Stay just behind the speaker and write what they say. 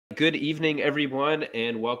good evening, everyone,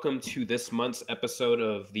 and welcome to this month's episode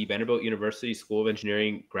of the Vanderbilt University School of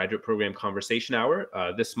Engineering Graduate Program Conversation Hour.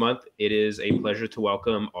 This month, it is a pleasure to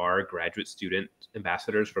welcome our graduate student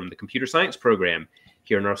ambassadors from the Computer Science program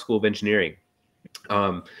here in our School of Engineering.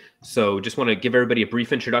 So just want to give everybody a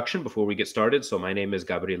brief introduction before we get started. So my name is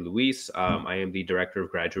Gabriel Luis. I am the Director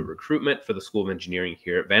of Graduate Recruitment for the School of Engineering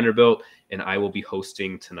here at Vanderbilt, and I will be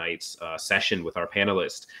hosting tonight's session with our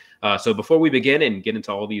panelists. So before we begin and get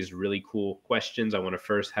into all these really cool questions, I want to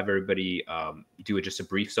first have everybody do just a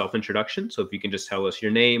brief self-introduction. So if you can just tell us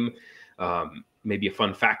your name, maybe a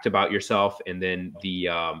fun fact about yourself, and then the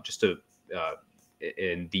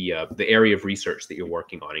the area of research that you're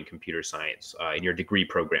working on in computer science in your degree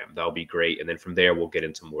program. That'll be great. And then from there, we'll get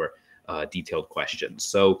into more detailed questions.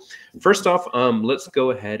 So first off, let's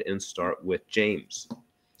go ahead and start with James.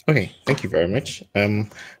 Okay, thank you very much.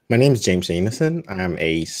 My name is James Anderson. I'm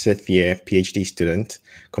a 6th year PhD student,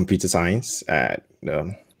 computer science.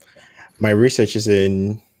 My research is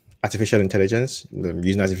in artificial intelligence,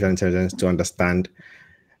 using artificial intelligence to understand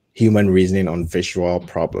human reasoning on visual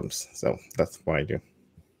problems. So that's what I do.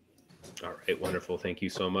 All right, wonderful. Thank you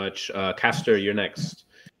so much. Castor, you're next.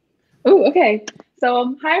 Oh, okay.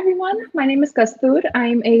 So hi, everyone. My name is Kastur.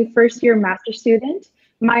 I'm a first-year master's student.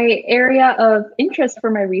 My area of interest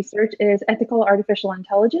for my research is ethical artificial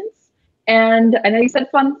intelligence. And I know you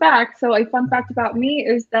said fun fact. So a fun fact about me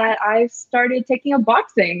is that I've started taking up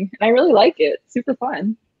boxing, and I really like it. Super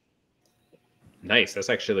fun. Nice.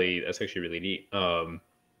 That's actually really neat.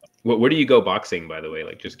 Where do you go boxing, by the way?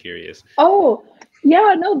 Like, just curious. Oh,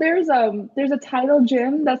 yeah, no, there's a title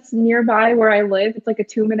gym that's nearby where I live. It's like a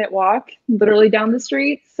 2-minute walk, literally down the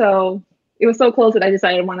street. So it was so close that I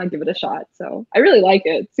decided I want to give it a shot. So I really like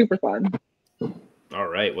it. Super fun. All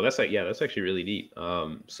right. Well, that's actually really neat.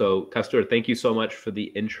 So Castor, thank you so much for the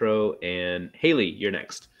intro. And Haley, you're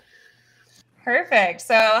next. Perfect.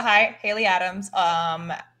 So hi, Haley Adams.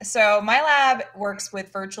 So my lab works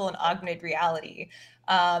with virtual and augmented reality.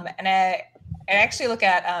 And I actually look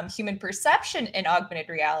at human perception in augmented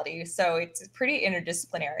reality. So it's pretty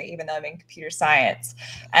interdisciplinary, even though I'm in computer science.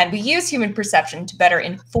 And we use human perception to better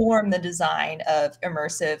inform the design of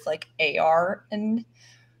immersive like AR and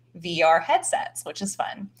VR headsets, which is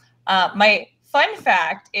fun. My fun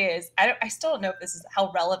fact is, I still don't know if this is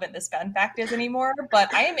how relevant this fun fact is anymore,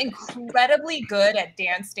 but I am incredibly good at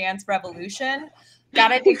Dance Dance Revolution.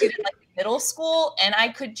 Got addicted in like middle school, and I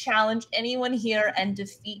could challenge anyone here and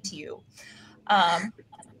defeat you.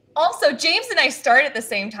 Also, James and I started at the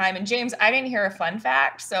same time, and James, I didn't hear a fun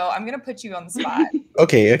fact, so I'm gonna put you on the spot.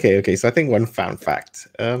 Okay. So I think one fun fact.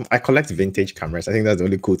 I collect vintage cameras. I think that's the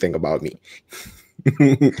only cool thing about me.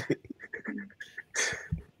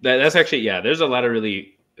 That's actually, yeah, there's a lot of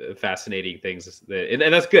really fascinating things and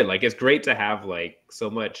that's good. Like, it's great to have like so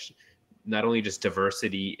much, not only just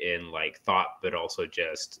diversity in like thought, but also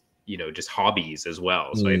just, just hobbies as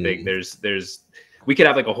well. So I think we could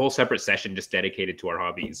have like a whole separate session just dedicated to our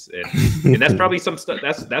hobbies. And that's probably some stuff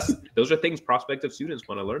those are things prospective students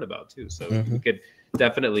want to learn about too. So we could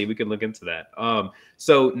look into that.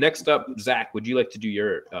 So next up, Zach, would you like to do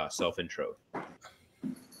your self-intro?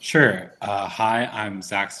 Sure. Hi, I'm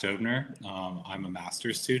Zach Stovner. I'm a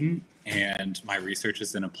master's student, and my research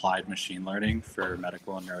is in applied machine learning for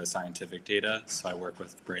medical and neuroscientific data. So I work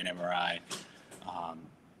with brain MRI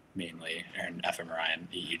mainly, and fMRI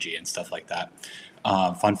and EEG and stuff like that.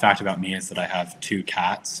 Fun fact about me is that I have 2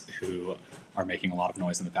 cats who are making a lot of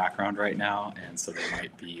noise in the background right now, and so they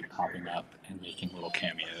might be popping up and making little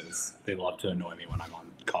cameos. They love to annoy me when I'm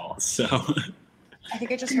on calls, so... I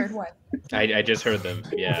think I just heard one. I just heard them.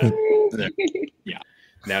 Yeah. Yeah.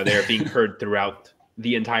 Now they're being heard throughout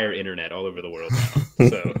the entire internet, all over the world now.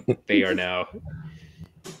 So they are now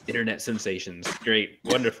internet sensations. Great.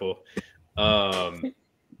 Wonderful.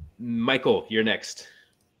 Michael, you're next.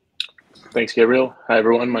 Thanks, Gabriel. Hi,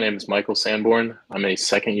 everyone. My name is Michael Sanborn. I'm a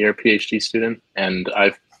 2nd year PhD student, and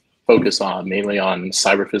I focus mainly on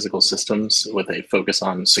cyber physical systems with a focus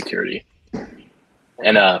on security.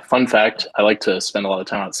 And fun fact, I like to spend a lot of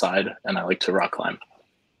time outside, and I like to rock climb.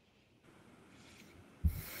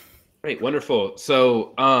 Great, wonderful.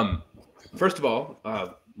 So first of all, I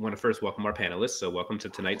want to first welcome our panelists. So welcome to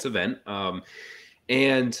tonight's event.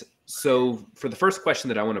 And so for the first question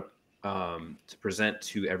that I want to present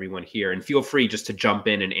to everyone here, and feel free just to jump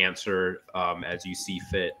in and answer as you see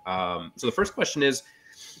fit. So the first question is,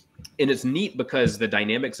 and it's neat because the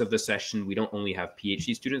dynamics of the session, we don't only have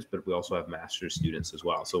PhD students, but we also have master's students as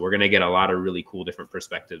well. So we're going to get a lot of really cool different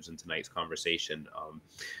perspectives in tonight's conversation.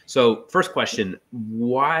 So first question,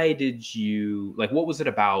 why did you, what was it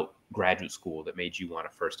about graduate school that made you want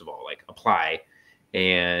to, first of all, apply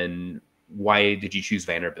and why did you choose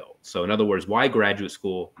Vanderbilt? So in other words, why graduate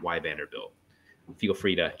school? Why Vanderbilt? Feel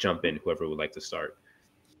free to jump in, whoever would like to start.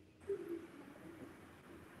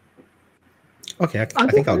 Okay, I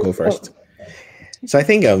think I'll go first. So I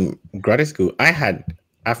think graduate school,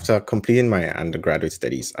 after completing my undergraduate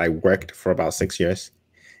studies, I worked for about 6 years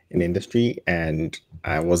in the industry and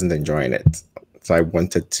I wasn't enjoying it. So I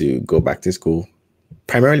wanted to go back to school,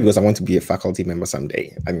 primarily because I want to be a faculty member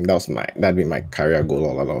someday. I mean, that'd be my career goal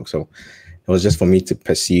all along. So it was just for me to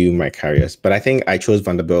pursue my careers. But I think I chose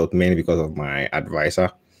Vanderbilt mainly because of my advisor.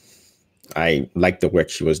 I liked the work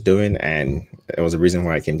she was doing, and it was the reason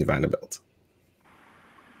why I came to Vanderbilt.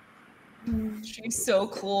 She's so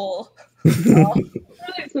cool. Really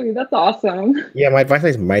sweet. That's awesome. Yeah, my advisor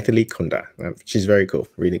is Maithili Kunda. She's very cool,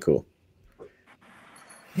 really cool.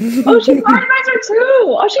 Oh, she's my advisor too.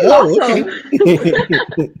 Oh, she's awesome.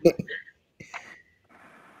 Okay.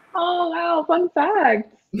 Oh, wow. Fun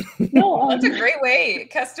fact. No, That's a great way.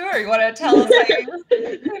 Castor, you want to tell us?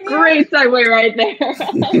 Great segue right there.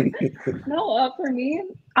 No, for me,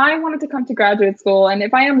 I wanted to come to graduate school. And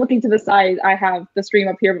if I am looking to the side, I have the stream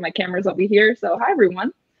up here, but my camera's over here. So hi,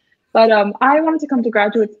 everyone. But I wanted to come to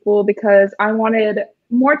graduate school because I wanted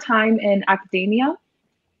more time in academia.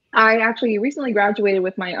 I actually recently graduated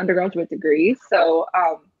with my undergraduate degree. So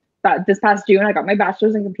this past June, I got my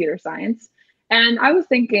bachelor's in computer science. And I was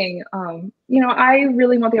thinking, I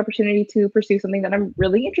really want the opportunity to pursue something that I'm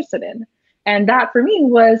really interested in. And that for me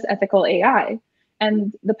was ethical AI.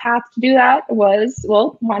 And the path to do that was,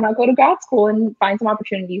 well, why not go to grad school and find some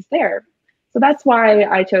opportunities there? So that's why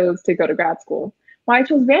I chose to go to grad school. Why I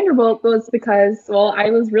chose Vanderbilt was because, well, I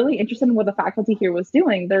was really interested in what the faculty here was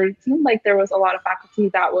doing. There seemed like there was a lot of faculty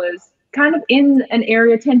that was kind of in an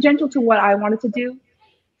area tangential to what I wanted to do.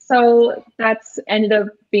 So that's ended up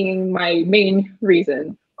being my main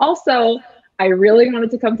reason. Also, I really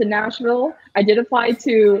wanted to come to Nashville. I did apply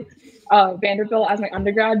to Vanderbilt as my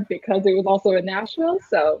undergrad because it was also in Nashville.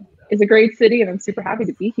 So it's a great city and I'm super happy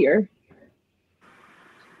to be here.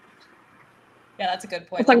 Yeah, that's a good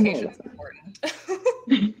point. Location's important.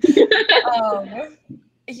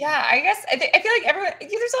 Yeah, I guess I feel like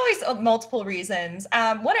there's always multiple reasons.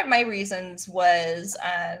 One of my reasons was,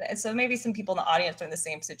 and so maybe some people in the audience are in the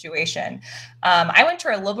same situation. I went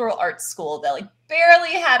to a liberal arts school that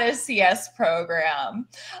barely had a CS program.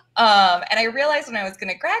 And I realized when I was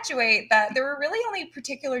going to graduate that there were really only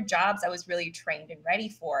particular jobs I was really trained and ready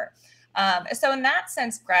for. So in that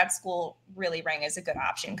sense, grad school really rang as a good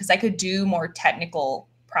option because I could do more technical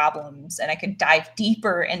problems and I could dive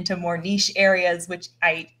deeper into more niche areas, which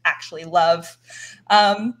I actually love.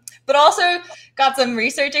 But also got some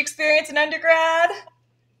research experience in undergrad,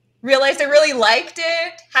 realized I really liked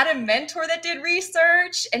it, had a mentor that did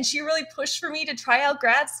research, and she really pushed for me to try out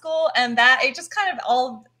grad school. And that it just kind of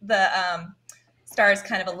all the stars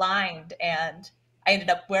kind of aligned and I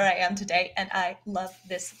ended up where I am today, and I love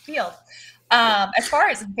this field. As far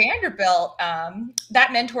as Vanderbilt,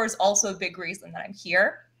 that mentor is also a big reason that I'm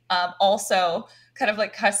here. Also, kind of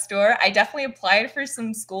like Castor, I definitely applied for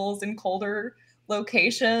some schools in colder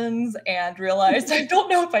locations and realized I don't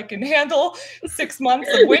know if I can handle 6 months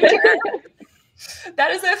of winter.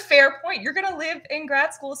 That is a fair point. You're going to live in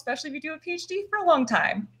grad school, especially if you do a PhD, for a long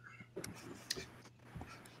time.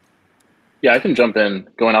 Yeah, I can jump in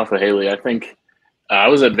going off of Haley. I think I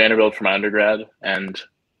was at Vanderbilt for my undergrad, and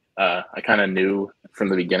I kind of knew from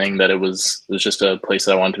the beginning that it was just a place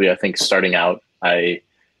that I wanted to be. I think starting out, I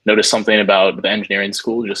noticed something about the engineering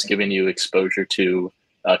school, just giving you exposure to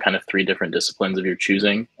kind of 3 different disciplines of your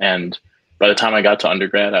choosing. And by the time I got to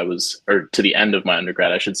undergrad, or to the end of my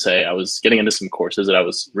undergrad, I should say, I was getting into some courses that I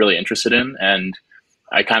was really interested in. And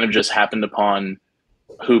I kind of just happened upon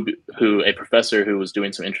who a professor who was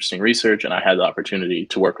doing some interesting research, and I had the opportunity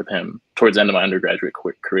to work with him towards the end of my undergraduate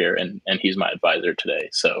career, and he's my advisor today.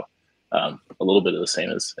 So a little bit of the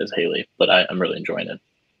same as Haley, but I'm really enjoying it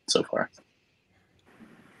so far.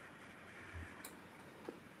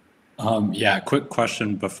 Yeah, quick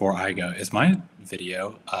question before I go. Is my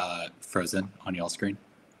video frozen on y'all's screen?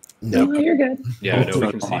 No, you're good. Yeah, no,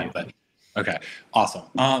 we can see you. But okay, awesome.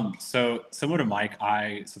 So similar to Mike,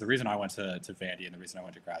 so the reason I went to Vandy and the reason I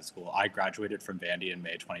went to grad school, I graduated from Vandy in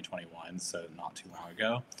May 2021, so not too long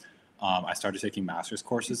ago. I started taking master's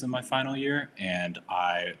courses in my final year, and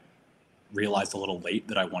I realized a little late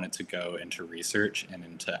that I wanted to go into research and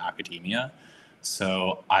into academia.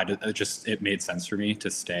 So it made sense for me to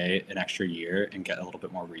stay an extra year and get a little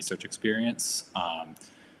bit more research experience.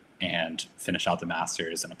 And finish out the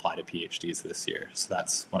master's and apply to PhDs this year. So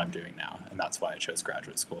that's what I'm doing now. And that's why I chose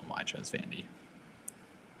graduate school and why I chose Vandy.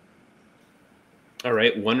 All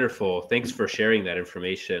right, wonderful. Thanks for sharing that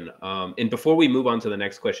information. And before we move on to the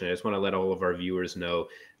next question, I just want to let all of our viewers know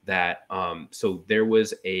that so there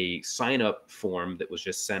was a sign up form that was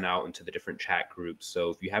just sent out into the different chat groups.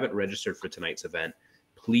 So if you haven't registered for tonight's event,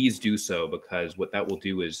 please do so, because what that will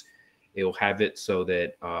do is it'll have it so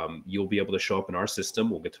that you'll be able to show up in our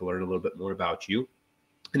system. We'll get to learn a little bit more about you.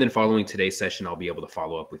 And then following today's session, I'll be able to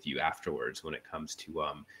follow up with you afterwards when it comes to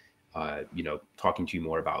talking to you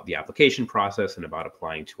more about the application process and about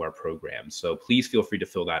applying to our program. So please feel free to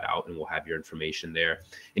fill that out, and we'll have your information there.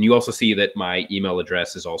 And you also see that my email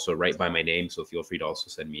address is also right by my name, so feel free to also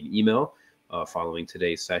send me an email following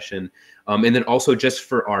today's session. And then also just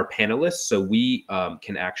for our panelists, so we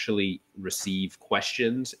can actually receive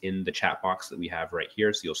questions in the chat box that we have right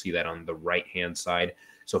here. So you'll see that on the right-hand side.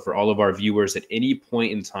 So for all of our viewers, at any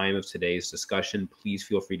point in time of today's discussion, please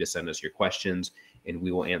feel free to send us your questions, and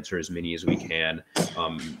we will answer as many as we can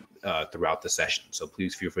throughout the session. So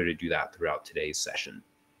please feel free to do that throughout today's session.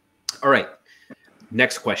 All right,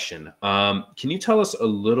 next question. Can you tell us a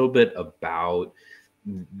little bit about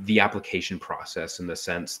the application process, in the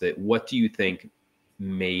sense that what do you think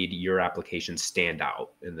made your application stand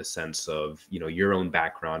out, in the sense of, you know, your own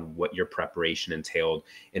background, what your preparation entailed,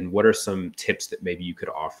 and what are some tips that maybe you could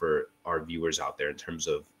offer our viewers out there in terms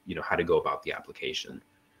of, you know, how to go about the application?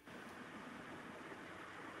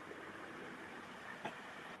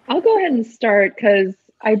 I'll go ahead and start, because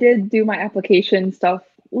I did do my application stuff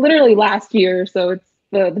literally last year, so it's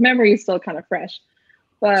the memory is still kind of fresh.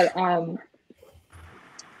 But I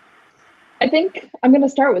think I'm going to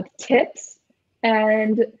start with tips.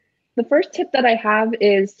 And the first tip that I have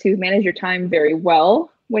is to manage your time very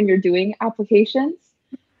well when you're doing applications,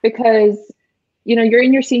 because, you know, you're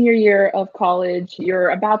in your senior year of college, you're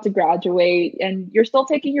about to graduate, and you're still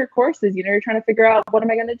taking your courses. You know, you're trying to figure out, what am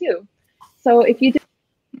I going to do? So if you do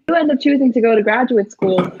end up choosing to go to graduate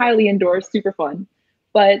school, highly endorsed, super fun.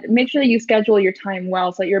 But make sure that you schedule your time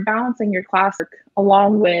well, so that you're balancing your classwork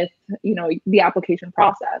along with, you know, the application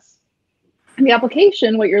process. In the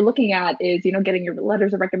application, what you're looking at is, you know, getting your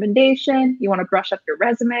letters of recommendation. You want to brush up your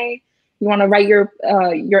resume. You want to write your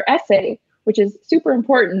essay, which is super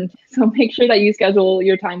important. So make sure that you schedule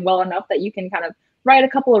your time well enough that you can kind of write a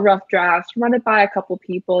couple of rough drafts, run it by a couple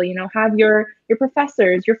people, you know, have your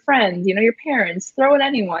professors, your friends, you know, your parents, throw at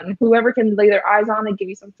anyone, whoever can lay their eyes on and give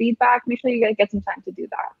you some feedback. Make sure you get some time to do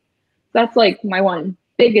that. That's like my one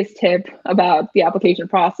biggest tip about the application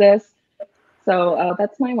process. So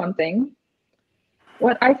that's my one thing.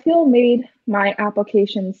 What I feel made my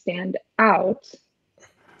application stand out,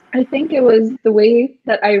 I think it was the way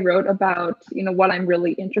that I wrote about, you know, what I'm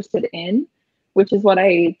really interested in, which is what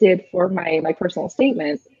I did for my personal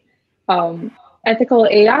statement. Ethical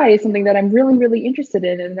AI is something that I'm really, really interested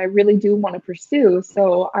in, and I really do want to pursue.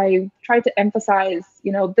 So I tried to emphasize,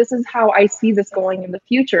 you know, this is how I see this going in the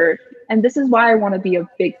future, and this is why I want to be a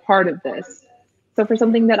big part of this. So for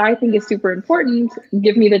something that I think is super important,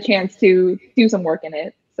 give me the chance to do some work in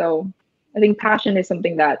it. So I think passion is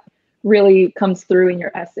something that really comes through in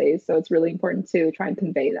your essays. So it's really important to try and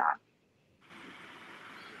convey that.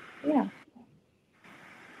 Yeah.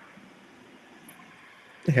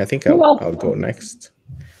 Yeah, I think I'll go next.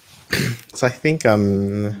 So I think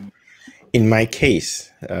in my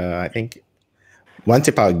case, I think one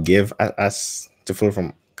tip I'll give as to follow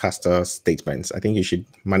from Castor's statements, I think you should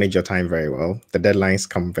manage your time very well. The deadlines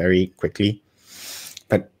come very quickly.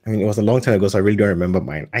 But I mean, it was a long time ago, so I really don't remember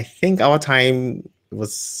mine. I think our time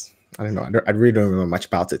was, I don't know, I really don't remember much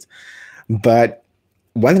about it. But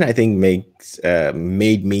one thing I think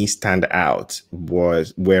made me stand out were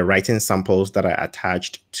writing samples that I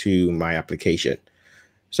attached to my application.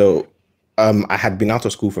 So I had been out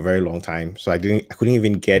of school for a very long time, so I couldn't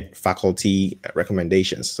even get faculty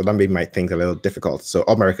recommendations. So that made my things a little difficult. So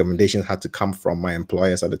all my recommendations had to come from my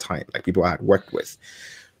employers at the time, like people I had worked with.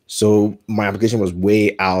 So my application was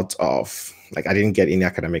way out of, like, I didn't get any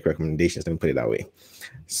academic recommendations, let me put it that way.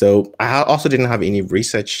 So I also didn't have any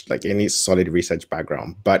research, like any solid research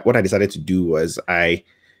background. But what I decided to do was I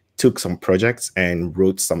took some projects and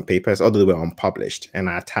wrote some papers, although they were unpublished, and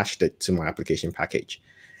I attached it to my application package.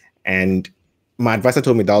 And my advisor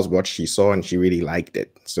told me that was what she saw, and she really liked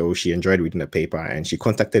it. So she enjoyed reading the paper, and she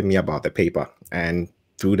contacted me about the paper. And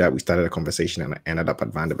through that, we started a conversation, and I ended up at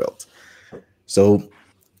Vanderbilt. So,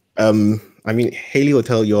 I mean, Haley will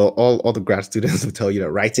tell you, all the grad students will tell you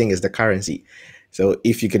that writing is the currency. So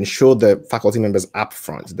if you can show the faculty members up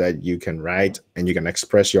front that you can write and you can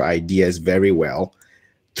express your ideas very well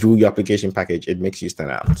through your application package, it makes you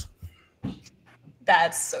stand out.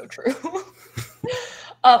 That's so true.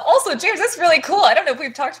 Also, James, that's really cool. I don't know if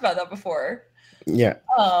we've talked about that before. Yeah.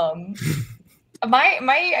 my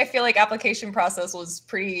I feel like application process was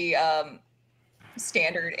pretty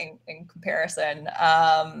standard in comparison.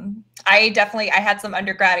 I had some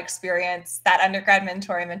undergrad experience. That undergrad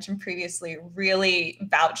mentor I mentioned previously really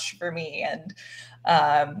vouched for me, and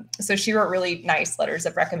so she wrote really nice letters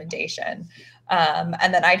of recommendation.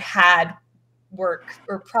 And then I'd had work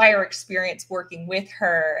or prior experience working with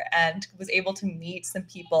her, and was able to meet some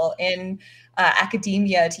people in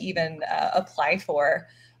academia to even apply for.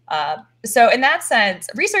 So in that sense,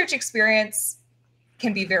 research experience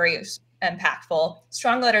can be very impactful.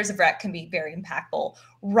 Strong letters of rec can be very impactful.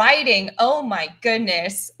 Writing, oh my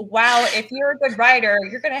goodness. Wow, if you're a good writer,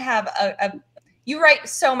 you're going to have you write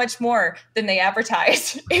so much more than they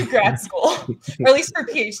advertise in grad school, or at least for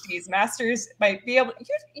PhDs. Masters might be able,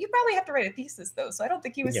 you probably have to write a thesis though, so I don't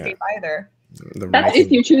think you escape either. That's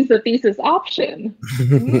if you choose the thesis option.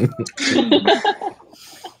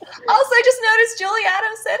 Also, I just noticed Julie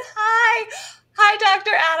Adams said hi. Hi,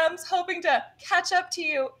 Dr. Adams. Hoping to catch up to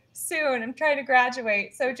you soon. I'm trying to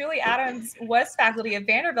graduate. So Julie Adams was faculty at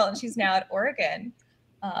Vanderbilt, and she's now at Oregon.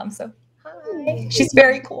 So hi. She's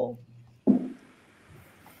very cool.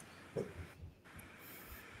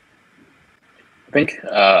 I think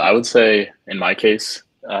I would say in my case,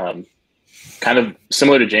 kind of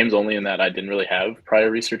similar to James, only in that I didn't really have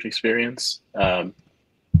prior research experience.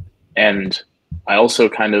 And I also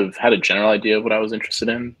kind of had a general idea of what I was interested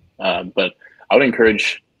in, but I would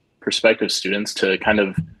encourage prospective students to kind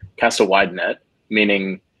of cast a wide net,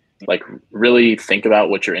 meaning like really think about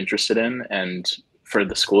what you're interested in, and for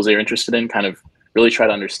the schools that you're interested in, kind of really try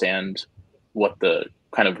to understand what the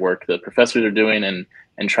kind of work the professors are doing,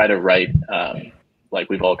 and try to write, like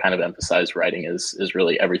we've all kind of emphasized, writing is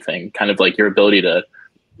really everything. Kind of like your ability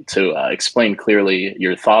to explain clearly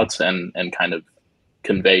your thoughts and kind of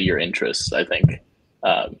convey your interests, I think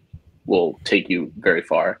will take you very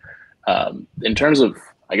far. In terms of,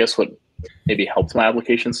 I guess, what maybe helped my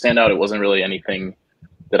application stand out, it wasn't really anything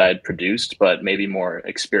that I had produced, but maybe more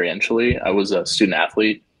experientially. I was a student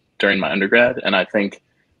athlete during my undergrad, and I think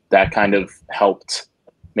that kind of helped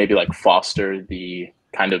maybe like foster the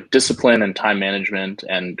kind of discipline and time management,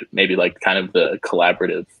 and maybe like kind of the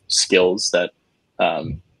collaborative skills that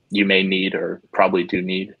you may need, or probably do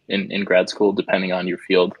need in grad school, depending on your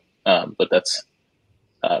field. But that's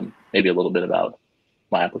maybe a little bit about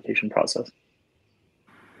my application process.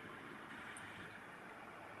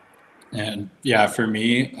 And yeah, for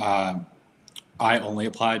me, I only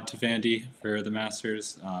applied to Vandy for the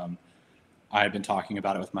master's. I had been talking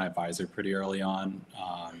about it with my advisor pretty early on,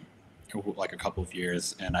 like a couple of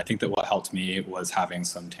years. And I think that what helped me was having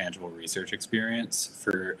some tangible research experience.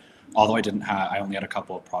 Although I only had a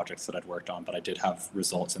couple of projects that I'd worked on, but I did have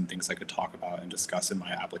results and things I could talk about and discuss in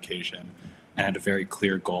my application, and had a very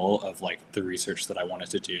clear goal of like the research that I wanted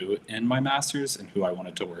to do in my master's and who I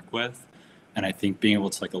wanted to work with. And I think being able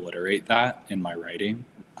to like alliterate that in my writing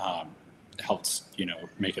helped,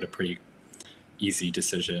 make it a pretty easy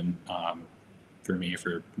decision for me,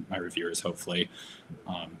 for my reviewers, hopefully.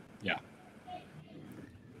 Yeah.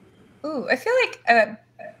 Ooh, I feel like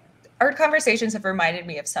our conversations have reminded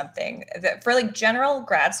me of something that for like general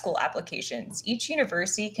grad school applications, each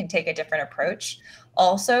university can take a different approach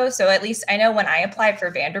also. So at least I know when I applied for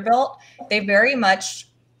Vanderbilt, they very much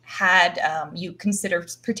had you consider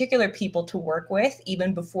particular people to work with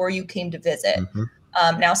even before you came to visit.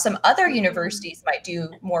 Mm-hmm. Now, some other universities might do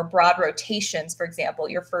more broad rotations, for example,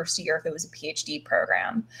 your first year if it was a PhD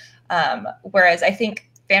program. Whereas I think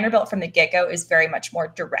Vanderbilt from the get-go is very much more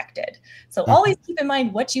directed. So always keep in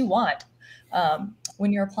mind what you want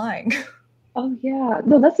when you're applying. Oh, yeah.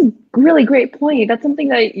 No, that's a really great point. That's something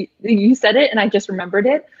that you said it and I just remembered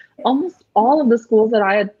it. Almost all of the schools that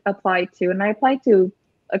I had applied to, and I applied to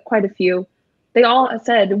quite a few, they all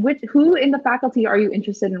said, who in the faculty are you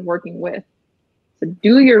interested in working with? So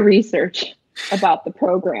do your research about the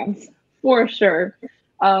programs for sure.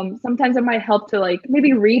 Sometimes it might help to like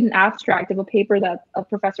maybe read an abstract of a paper that a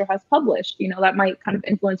professor has published, that might kind of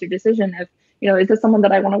influence your decision if, is this someone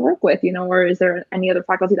that I want to work with, or is there any other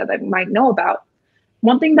faculty that I might know about?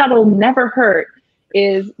 One thing that'll never hurt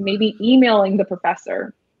is maybe emailing the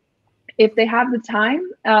professor. If they have the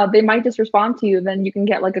time, they might just respond to you. Then you can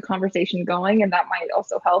get like a conversation going, and that might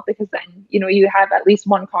also help because then, you have at least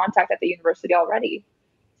one contact at the university already.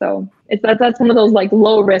 So that's one of those like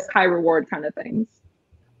low risk, high reward kind of things.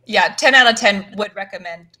 Yeah, 10 out of 10 would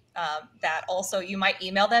recommend that. Also, you might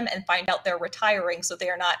email them and find out they're retiring, so they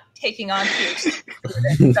are not taking on PhD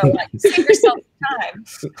students. So save yourself time.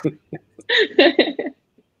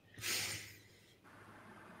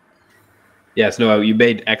 Yes, no, you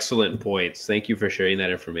made excellent points. Thank you for sharing that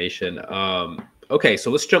information. Okay,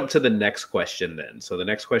 so let's jump to the next question then. So the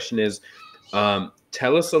next question is,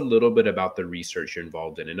 tell us a little bit about the research you're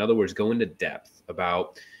involved in. In other words, go into depth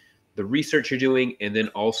about the research you're doing. And then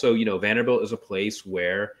also, Vanderbilt is a place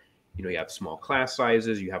where, you have small class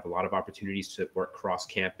sizes, you have a lot of opportunities to work cross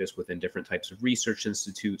campus within different types of research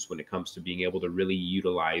institutes when it comes to being able to really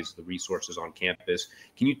utilize the resources on campus.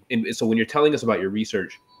 So when you're telling us about your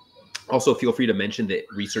research, also feel free to mention the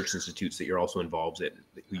research institutes that you're also involved in,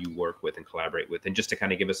 who you work with and collaborate with, and just to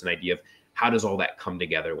kind of give us an idea of how does all that come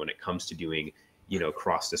together when it comes to doing,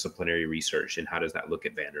 cross-disciplinary research, and how does that look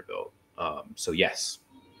at Vanderbilt? So yes,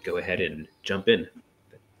 go ahead and jump in.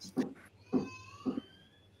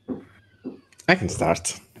 I can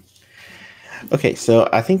start. Okay, so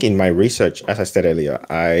I think in my research, as I said earlier,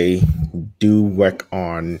 I do work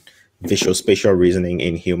on visual spatial reasoning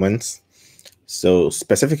in humans. So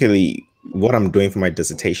specifically, what I'm doing for my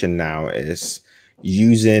dissertation now is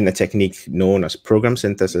using a technique known as program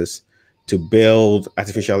synthesis to build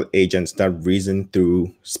artificial agents that reason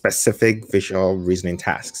through specific visual reasoning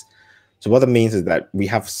tasks. So what that means is that we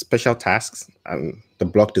have special tasks. The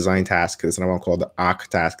block design task is another one called the arc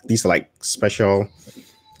task. These are like special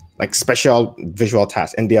visual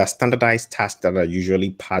tasks, and they are standardized tasks that are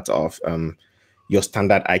usually part of your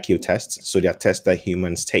standard IQ tests. So they are tests that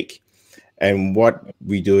humans take. And what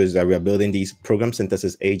we do is that we are building these program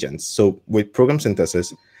synthesis agents. So with program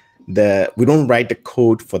synthesis, we don't write the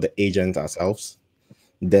code for the agent ourselves.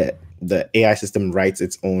 The AI system writes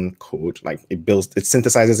its own code, like it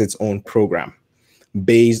synthesizes its own program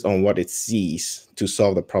based on what it sees to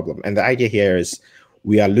solve the problem. And the idea here is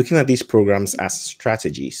we are looking at these programs as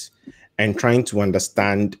strategies and trying to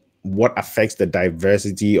understand what affects the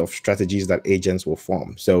diversity of strategies that agents will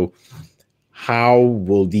form. So how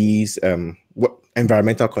will these what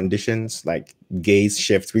environmental conditions like gaze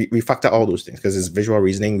shift, we factor all those things because it's visual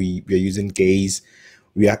reasoning. We're using gaze,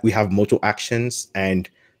 we have motor actions, and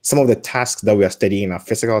some of the tasks that we are studying are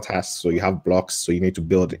physical tasks. So you have blocks, so you need to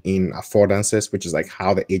build in affordances, which is like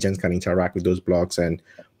how the agents can interact with those blocks and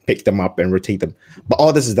pick them up and rotate them. But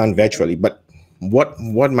all this is done virtually. But what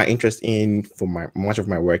my interest in for much of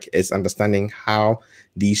my work is understanding how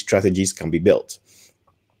these strategies can be built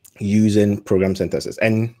using program synthesis.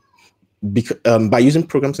 And by using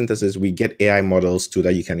program synthesis, we get AI models too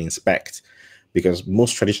that you can inspect, because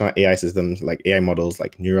most traditional AI systems, like AI models,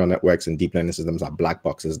 like neural networks and deep learning systems, are black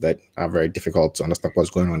boxes that are very difficult to understand what's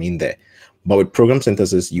going on in there. But with program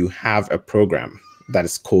synthesis, you have a program that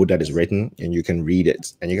is code that is written, and you can read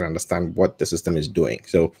it and you can understand what the system is doing.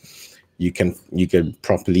 So you can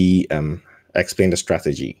properly explain the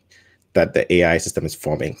strategy that the AI system is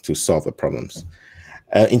forming to solve the problems.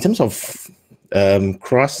 In terms of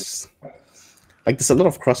there's a lot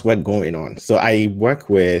of cross work going on. So I work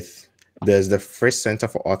with, there's the Frisch Center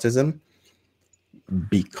for Autism,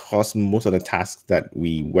 because most of the tasks that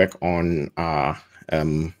we work on are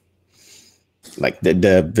like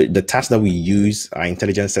the tasks that we use are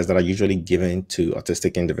intelligence tests that are usually given to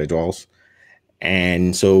autistic individuals.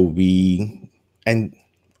 And so autistic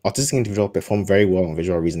individuals perform very well on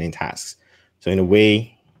visual reasoning tasks. So in a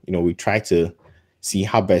way, we try to see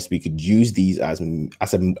how best we could use these as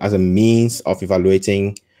a means of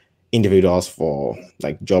evaluating individuals for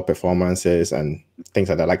like job performances and things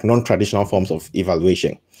like that, like non-traditional forms of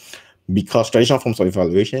evaluation, because traditional forms of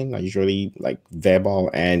evaluation are usually like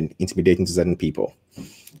verbal and intimidating to certain people.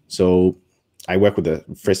 So I work with the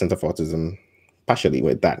Frisch Center for Autism partially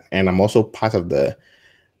with that. And I'm also part of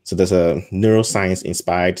so there's a neuroscience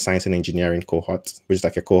inspired science and engineering cohort, which is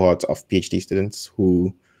like a cohort of PhD students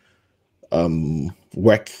who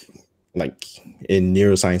work like in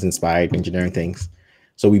neuroscience inspired engineering things.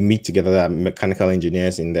 So we meet together, there are mechanical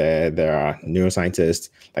engineers in there are neuroscientists,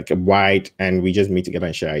 like and we just meet together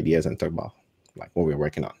and share ideas and talk about like what we're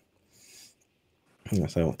working on.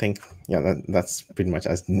 So I think, that's pretty much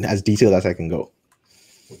as detailed as I can go.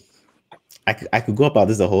 I could go about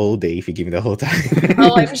this the whole day if you give me the whole time.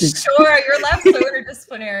 Oh, I'm sure. Your lab's so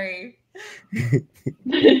interdisciplinary.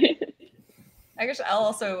 I guess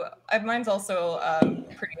mine's also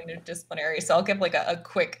pretty interdisciplinary, so I'll give like a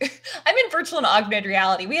quick, I'm in virtual and augmented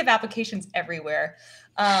reality. We have applications everywhere.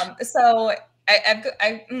 So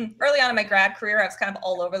I early on in my grad career, I was kind of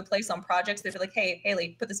all over the place on projects. They'd be like, hey,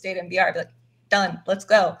 Haley, put this data in VR. I'd be like, done, let's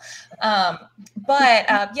go.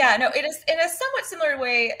 It is in a somewhat similar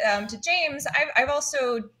way to James. I've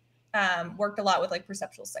also worked a lot with like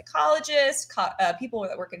perceptual psychologists, people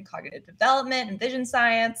that work in cognitive development and vision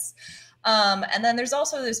science. And then there's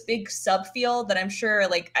also this big subfield that I'm sure,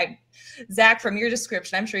 like, Zach, from your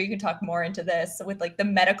description, I'm sure you can talk more into this. So with like the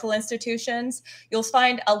medical institutions, you'll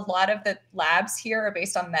find a lot of the labs here are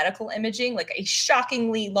based on medical imaging, like a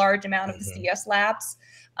shockingly large amount of the CS labs.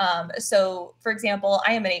 So, for example,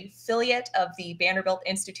 I am an affiliate of the Vanderbilt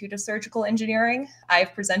Institute of Surgical Engineering.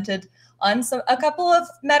 I've presented on a couple of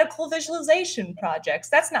medical visualization projects.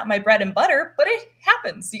 That's not my bread and butter, but it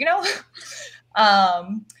happens, you know?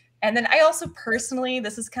 And then I also personally,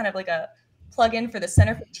 this is kind of like a plug-in for the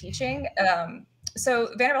Center for Teaching. So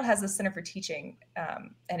Vanderbilt has the Center for Teaching,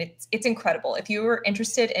 and it's incredible. If you were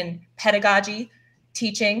interested in pedagogy,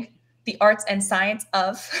 teaching, the arts and science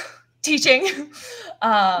of teaching,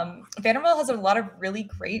 Vanderbilt has a lot of really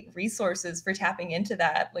great resources for tapping into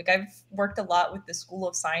that. Like, I've worked a lot with the School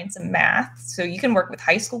of Science and Math, so you can work with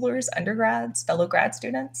high schoolers, undergrads, fellow grad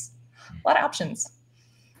students, a lot of options.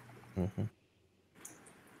 Mm-hmm.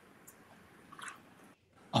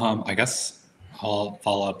 I guess I'll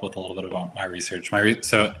follow up with a little bit about my research.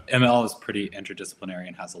 So ML is pretty interdisciplinary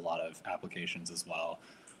and has a lot of applications as well.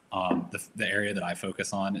 The area that I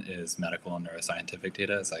focus on is medical and neuroscientific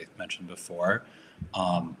data, as I mentioned before.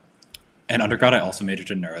 In undergrad, I also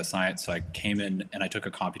majored in neuroscience. So I came in and I took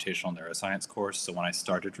a computational neuroscience course. So when I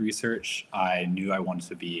started research, I knew I wanted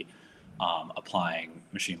to be applying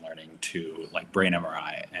machine learning to like brain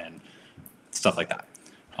MRI and stuff like that.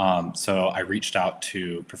 So I reached out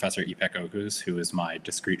to Professor Ipek Ogus, who is my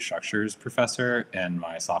discrete structures professor in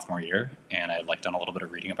my sophomore year. And I had like done a little bit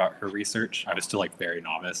of reading about her research. I was still like very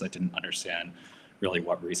novice. I didn't understand really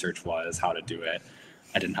what research was, how to do it.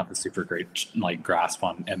 I didn't have a super great like grasp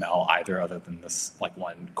on ML either, other than this like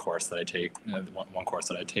one course that one course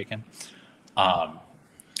that I'd taken.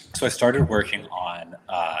 So I started working on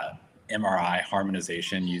MRI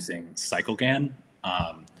harmonization using CycleGAN.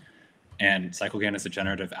 And CycleGAN is a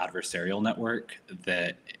generative adversarial network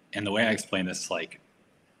that, and the way I explain this to like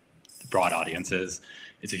broad audiences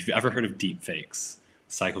is if you've ever heard of deep fakes,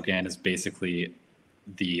 CycleGAN is basically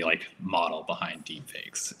the like model behind deep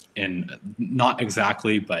fakes. And not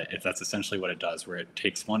exactly, but that's essentially what it does, where it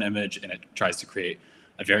takes one image and it tries to create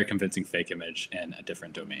a very convincing fake image in a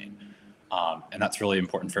different domain. And that's really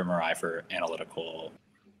important for MRI for analytical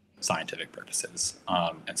scientific purposes.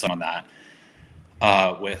 And so on that,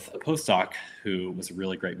 with a postdoc who was a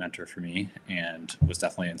really great mentor for me and was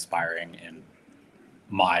definitely inspiring in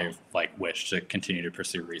my like wish to continue to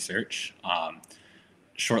pursue research.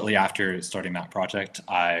 Shortly after starting that project,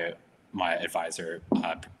 my advisor,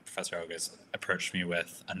 Professor Ogus, approached me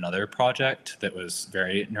with another project that was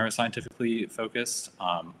very neuroscientifically focused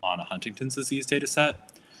on a Huntington's disease data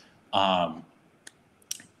set. And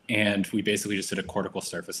we basically just did a cortical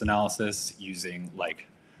surface analysis using like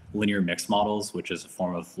linear mixed models, which is a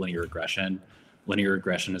form of linear regression. Linear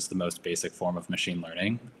regression is the most basic form of machine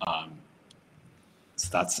learning.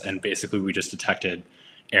 And basically we just detected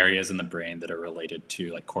areas in the brain that are related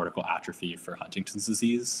to like cortical atrophy for Huntington's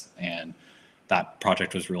disease. And that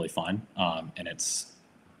project was really fun. And it's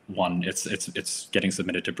getting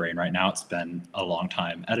submitted to Brain right now. It's been a long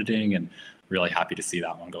time editing and really happy to see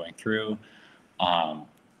that one going through.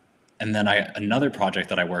 And then another project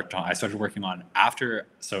that I worked on, I started working on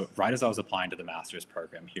so right as I was applying to the master's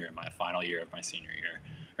program here in my final year of my senior year,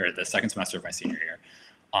 or the second semester of my senior year,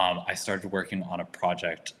 I started working on a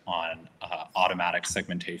project on automatic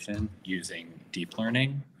segmentation using deep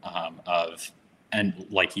learning and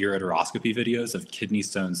like ureteroscopy videos of kidney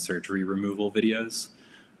stone surgery removal videos.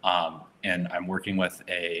 And I'm working with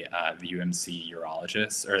the UMC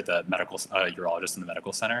urologist, or the medical urologist in the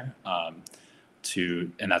medical center. I'm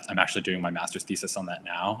actually doing my master's thesis on that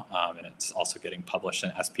now, and it's also getting published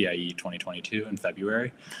in SPIE 2022 in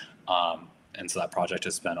February. And so that project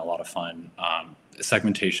has been a lot of fun.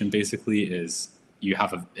 Segmentation basically is you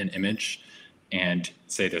have an image and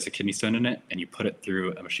say there's a kidney stone in it, and you put it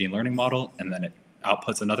through a machine learning model, and then it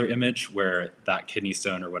outputs another image where that kidney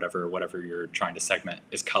stone or whatever you're trying to segment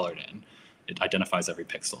is colored in. It identifies every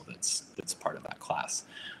pixel that's part of that class.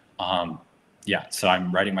 Yeah, so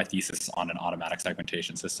I'm writing my thesis on an automatic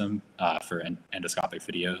segmentation system for endoscopic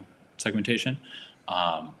video segmentation.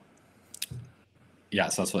 Yeah,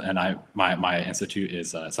 so that's what, and my institute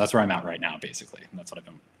is, so that's where I'm at right now, basically. And that's what I've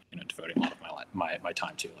been devoting a lot of my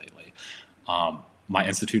time to lately. My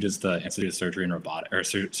institute is the Institute of Surgery and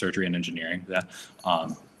Robotics, or Surgery and Engineering.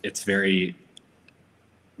 It's very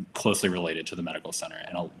closely related to the medical center,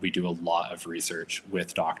 and we do a lot of research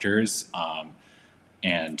with doctors.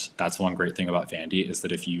 And that's one great thing about Vandy, is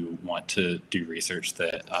that if you want to do research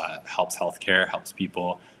that helps healthcare, helps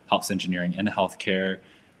people, helps engineering in healthcare.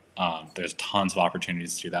 There's tons of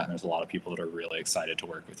opportunities to do that, and there's a lot of people that are really excited to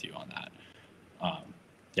work with you on that.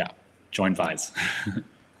 Yeah, join VUSE.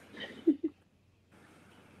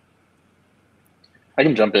 I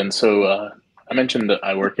can jump in. So I mentioned that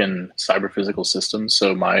I work in cyber physical systems.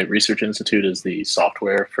 So my research institute is the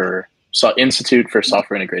Institute for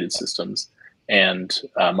Software Integrated Systems. And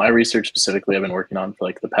my research specifically I've been working on for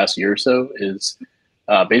like the past year or so is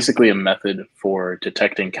basically a method for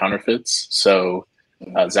detecting counterfeits. So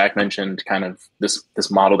Zach mentioned kind of this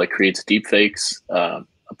model that creates deepfakes.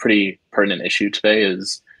 A pretty pertinent issue today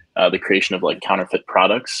is the creation of like counterfeit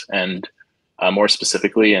products, and more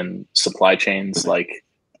specifically in supply chains like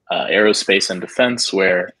aerospace and defense,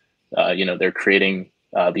 where they're creating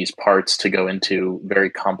these parts to go into very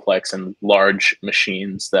complex and large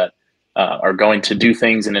machines that are going to do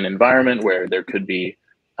things in an environment where there could be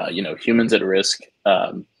humans at risk,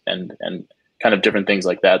 and kind of different things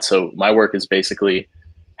like that. So my work is basically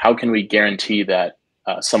how can we guarantee that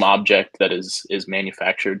some object that is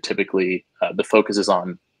manufactured, typically the focus is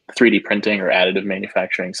on 3D printing or additive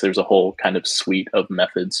manufacturing. So there's a whole kind of suite of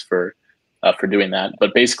methods for doing that.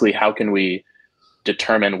 But basically, how can we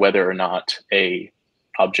determine whether or not a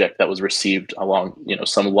object that was received along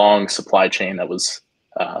some long supply chain that was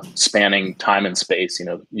spanning time and space?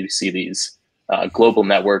 You see these global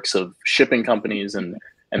networks of shipping companies and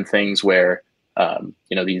things where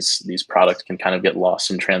these products can kind of get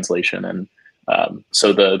lost in translation. And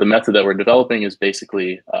so the method that we're developing is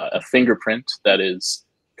basically a fingerprint that is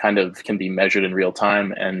kind of can be measured in real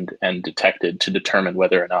time and detected to determine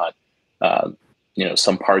whether or not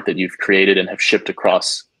some part that you've created and have shipped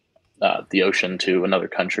across the ocean to another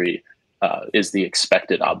country is the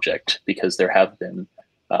expected object, because there have been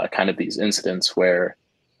kind of these incidents where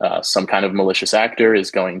some kind of malicious actor is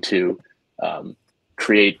going to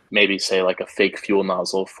create, maybe say like a fake fuel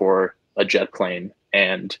nozzle for a jet plane,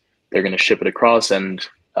 and they're going to ship it across the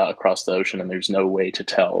ocean, and there's no way to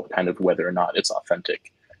tell kind of whether or not it's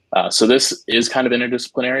authentic. So this is kind of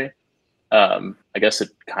interdisciplinary. I guess it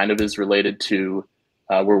kind of is related to,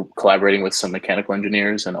 we're collaborating with some mechanical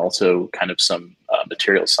engineers and also kind of some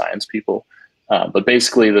material science people. But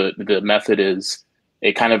basically the method is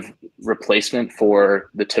a kind of replacement for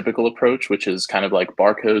the typical approach, which is kind of like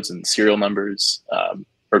barcodes and serial numbers,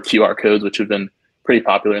 or QR codes, which have been pretty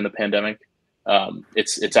popular in the pandemic.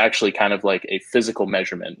 It's actually kind of like a physical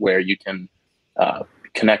measurement where you can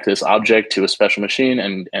connect this object to a special machine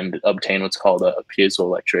and obtain what's called a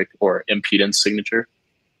piezoelectric or impedance signature,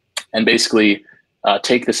 and basically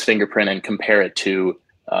take this fingerprint and compare it to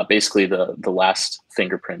basically the last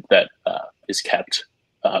fingerprint that is kept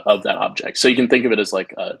of that object. So you can think of it as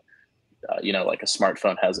like like a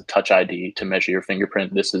smartphone has a touch ID to measure your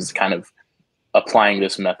fingerprint. This is kind of applying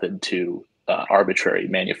this method to arbitrary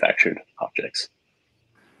manufactured objects.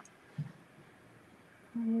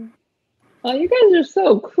 Oh, you guys are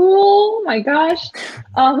so cool. Oh my gosh.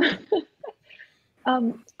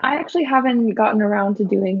 I actually haven't gotten around to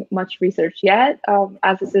doing much research yet,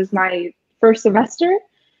 as this is my first semester,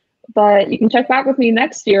 but you can check back with me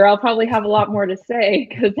next year. I'll probably have a lot more to say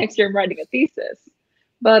because next year I'm writing a thesis.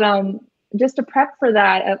 But just to prep for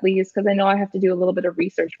that, at least, because I know I have to do a little bit of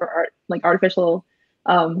research for artificial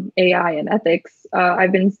AI and ethics.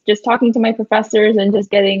 I've been just talking to my professors and just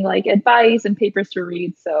getting like advice and papers to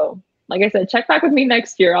read. So like I said, check back with me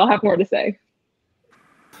next year. I'll have more to say.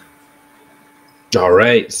 All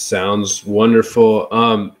right. Sounds wonderful.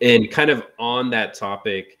 And kind of on that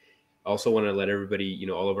topic, I also want to let everybody,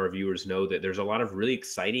 all of our viewers know that there's a lot of really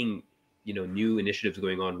exciting, new initiatives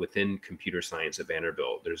going on within computer science at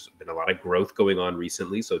Vanderbilt. There's been a lot of growth going on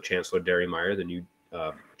recently. So Chancellor Derry Meyer, the new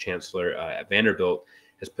chancellor at Vanderbilt,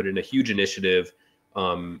 has put in a huge initiative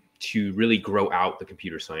to really grow out the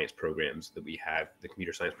computer science programs that we have, the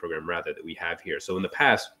computer science program rather that we have here. So in the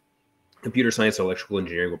past, computer science and electrical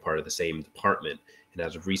engineering were part of the same department. And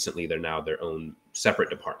as of recently, they're now their own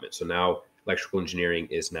separate department. So now electrical engineering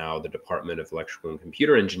is now the Department of Electrical and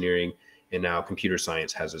Computer Engineering. And now computer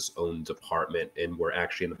science has its own department. And we're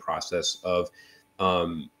actually in the process of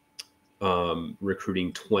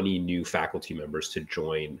recruiting 20 new faculty members to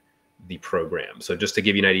join the program. So just to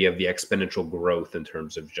give you an idea of the exponential growth in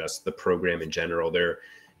terms of just the program in general, there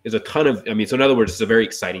is a ton of, so in other words, it's a very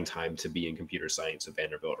exciting time to be in computer science at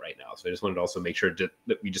Vanderbilt right now. So I just wanted to also make sure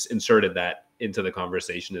that we just inserted that into the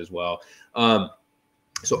conversation as well.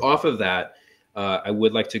 So off of that, I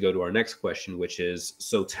would like to go to our next question, which is,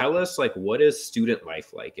 so tell us, like, what is student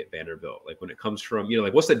life like at Vanderbilt? Like when it comes from,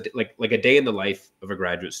 like what's the, like a day in the life of a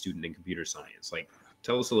graduate student in computer science? Like,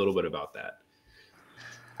 tell us a little bit about that.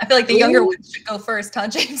 I feel like the younger ones should go first, huh,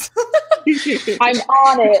 James? I'm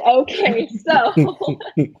on it. Okay, so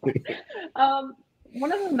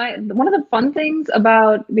one of the fun things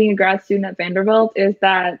about being a grad student at Vanderbilt is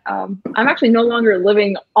that I'm actually no longer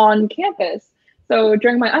living on campus. So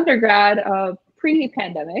during my undergrad,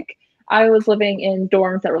 pre-pandemic, I was living in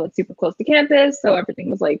dorms that were like super close to campus. So everything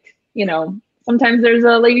was like, sometimes there's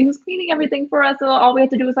a lady who's cleaning everything for us. So all we have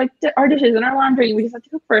to do is like our dishes and our laundry. And we just have to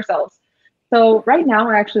cook for ourselves. So right now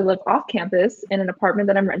I actually live off campus in an apartment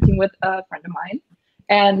that I'm renting with a friend of mine.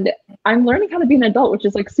 And I'm learning how to be an adult, which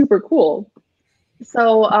is like super cool.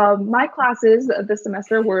 So my classes this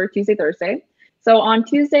semester were Tuesday, Thursday. So on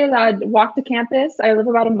Tuesdays, I'd walk to campus. I live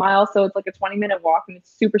about a mile, so it's like a 20-minute walk, and it's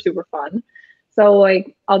super, super fun. So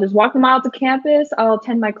like, I'll just walk a mile to campus. I'll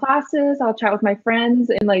attend my classes. I'll chat with my friends,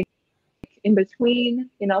 and like in between,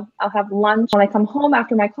 I'll have lunch. When I come home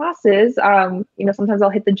after my classes, sometimes I'll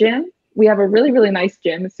hit the gym. We have a really, really nice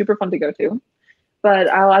gym. It's super fun to go to. But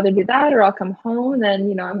I'll either do that or I'll come home and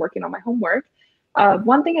then, I'm working on my homework.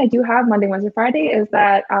 One thing I do have Monday, Wednesday, Friday is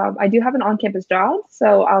that I do have an on-campus job.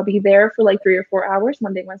 So I'll be there for like 3 or 4 hours,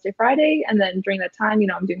 Monday, Wednesday, Friday. And then during that time,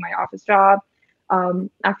 I'm doing my office job.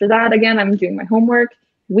 After that, again, I'm doing my homework.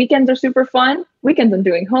 Weekends are super fun. Weekends I'm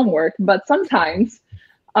doing homework, but sometimes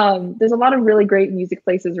there's a lot of really great music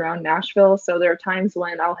places around Nashville. So there are times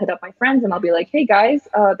when I'll hit up my friends and I'll be like, hey guys,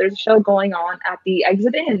 there's a show going on at the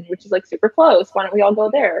Exit Inn, which is like super close. Why don't we all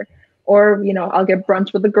go there? Or, I'll get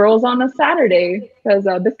brunch with the girls on a Saturday because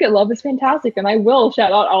Biscuit Love is fantastic. And I will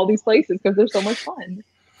shout out all these places because they're so much fun.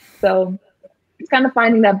 So it's kind of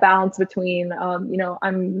finding that balance between,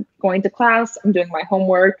 I'm going to class, I'm doing my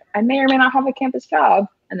homework. I may or may not have a campus job.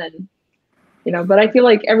 And then, but I feel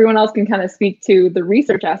like everyone else can kind of speak to the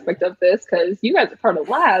research aspect of this because you guys are part of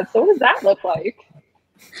lab. So what does that look like?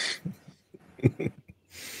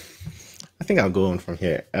 I think I'll go on from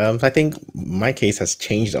here. I think my case has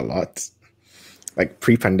changed a lot, like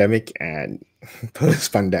pre-pandemic and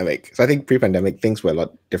post-pandemic. So I think pre-pandemic things were a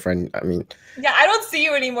lot different. I mean, yeah, I don't see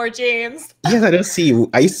you anymore, James. Yes, I don't see you.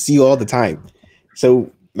 I used to see you all the time.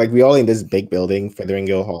 So like we all in this big building,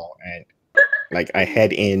 Fetheringill Hall, and like I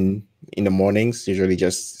head in the mornings, usually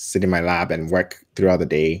just sit in my lab and work throughout the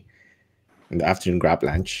day. In the afternoon, grab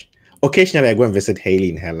lunch. Occasionally, I go and visit Haley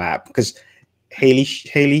in her lab because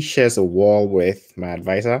Haley shares a wall with my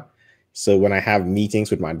advisor. So when I have meetings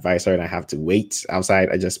with my advisor and I have to wait outside,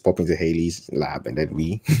 I just pop into Haley's lab and then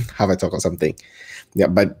we have a talk or something. Yeah,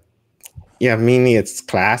 but yeah, mainly it's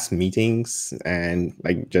class meetings and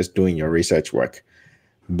like just doing your research work.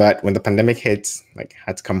 But when the pandemic hits, like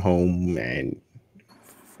I had to come home, and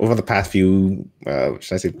over the past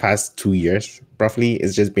past 2 years, roughly,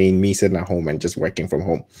 it's just been me sitting at home and just working from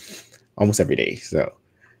home almost every day. So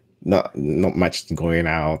not much going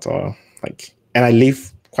out or like, and I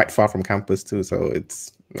live quite far from campus too, so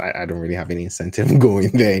I don't really have any incentive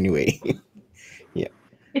going there anyway. Yeah,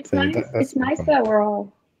 it's nice. It's nice that we're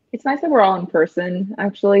all in person.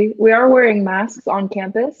 Actually, we are wearing masks on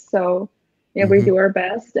campus, so we do our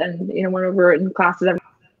best. And whenever we're in classes,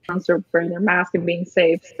 everyone's sort of wearing their mask and being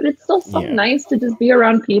safe. But it's still so nice to just be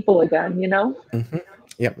around people again.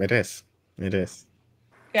 Yep, it is. It is.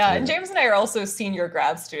 Yeah, and James and I are also senior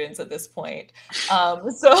grad students at this point.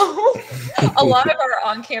 So a lot of our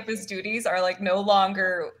on-campus duties are like no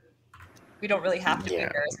longer, we don't really have to be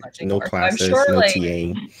there as much anymore. No classes, so I'm sure, no like,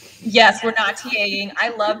 TAing. Yes, we're not TAing.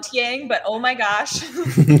 I love TAing, but oh my gosh. I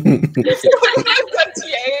love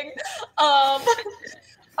TAing.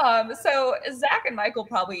 So Zach and Michael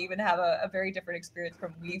probably even have a very different experience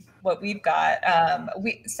from what we've got.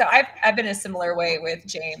 So I've been a similar way with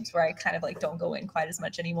James, where I kind of like don't go in quite as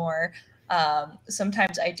much anymore.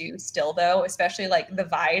 Sometimes I do still though, especially like the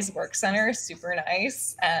VUSE work center is super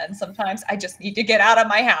nice, and sometimes I just need to get out of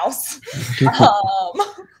my house.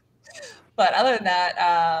 But other than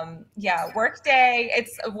that, workday.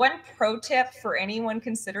 It's one pro tip for anyone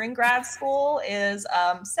considering grad school is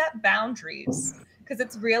set boundaries. Because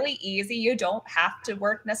it's really easy. You don't have to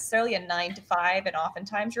work necessarily a 9 to 5, and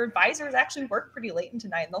oftentimes your advisors actually work pretty late into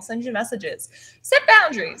night and they'll send you messages. Set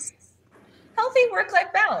boundaries. Healthy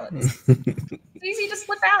work-life balance. It's easy to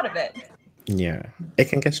slip out of it. Yeah, it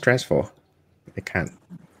can get stressful. It can.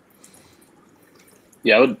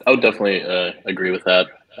 Yeah, I would definitely agree with that.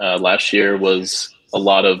 Last year was a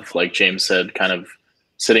lot of, like James said, kind of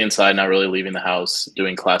sitting inside, not really leaving the house,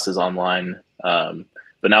 doing classes online.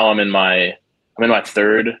 But now I'm in my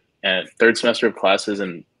third semester of classes,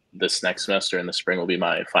 and this next semester in the spring will be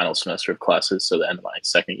my final semester of classes, so the end of my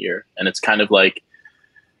second year. And it's kind of like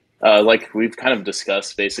we've kind of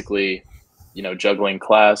discussed, basically juggling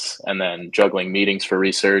class and then juggling meetings for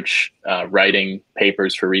research, writing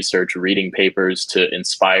papers for research, reading papers to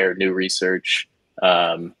inspire new research,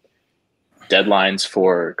 deadlines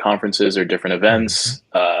for conferences or different events,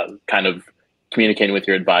 kind of communicating with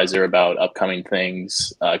your advisor about upcoming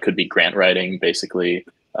things, could be grant writing, basically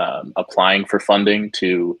applying for funding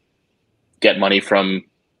to get money from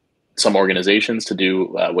some organizations to do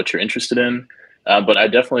what you're interested in. But I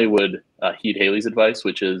definitely would heed Haley's advice,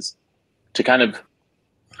 which is to kind of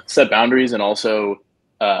set boundaries and also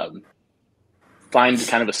find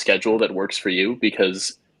kind of a schedule that works for you,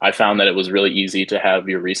 because I found that it was really easy to have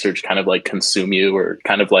your research kind of like consume you, or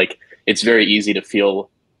kind of like it's very easy to feel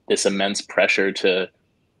this immense pressure to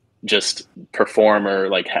just perform, or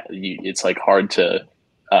like it's like hard to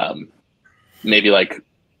maybe like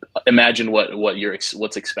imagine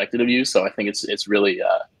what's expected of you. So I think it's really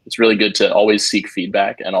good to always seek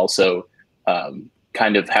feedback, and also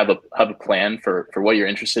kind of have a plan for what you're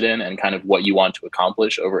interested in and kind of what you want to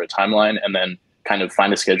accomplish over a timeline, and then kind of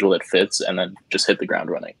find a schedule that fits, and then just hit the ground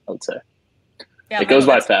running, I would say. Yeah, it goes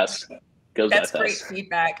by fast. That's great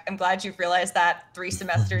feedback. I'm glad you've realized that 3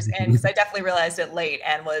 semesters in, because I definitely realized it late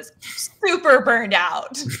and was super burned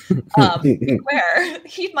out. Where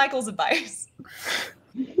heed Michael's advice.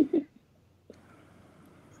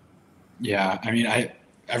 Yeah, I mean,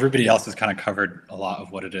 everybody else has kind of covered a lot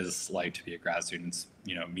of what it is like to be a grad student.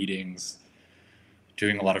 Meetings,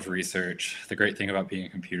 doing a lot of research. The great thing about being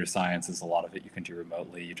in computer science is a lot of it you can do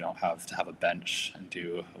remotely. You don't have to have a bench and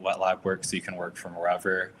do wet lab work, so you can work from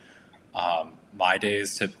wherever. My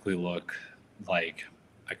days typically look like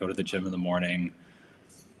I go to the gym in the morning,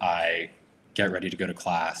 I get ready to go to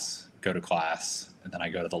class, and then I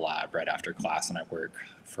go to the lab right after class and I work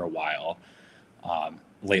for a while.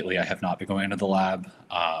 Lately, I have not been going into the lab.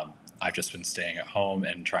 I've just been staying at home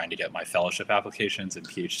and trying to get my fellowship applications and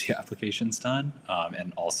PhD applications done,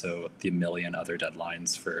 and also the million other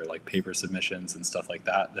deadlines for like paper submissions and stuff like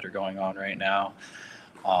that are going on right now.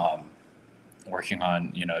 Working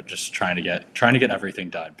on, just trying to get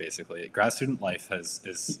everything done. Basically, grad student life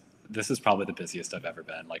this is probably the busiest I've ever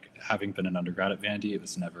been. Like, having been an undergrad at Vandy, it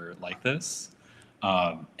was never like this,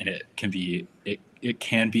 and it can be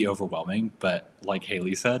overwhelming. But like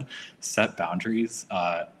Haley said, set boundaries.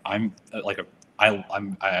 I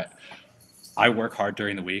work hard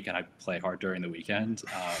during the week and I play hard during the weekend.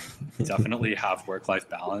 Definitely have work-life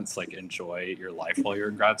balance. Like, enjoy your life while you're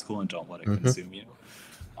in grad school and don't let it consume you.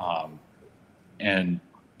 And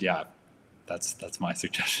yeah, that's my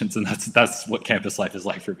suggestions, and that's what campus life is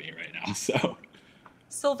like for me right now. So,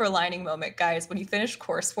 silver lining moment, guys, when you finish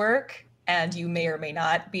coursework, and you may or may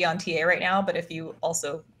not be on TA right now, but if you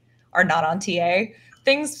also are not on TA,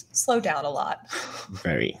 things slow down a lot.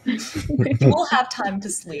 Very. We'll have time to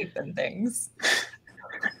sleep and things.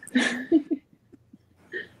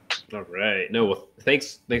 All right. No, well,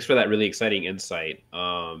 thanks for that really exciting insight.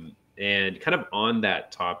 And kind of on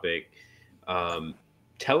that topic,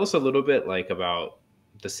 tell us a little bit about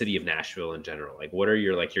the city of Nashville in general. Like, what are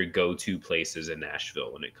your go-to places in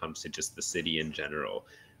Nashville when it comes to just the city in general?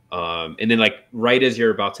 And then right as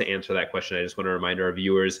you're about to answer that question, I just want to remind our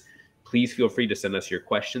viewers, please feel free to send us your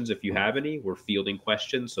questions if you have any. We're fielding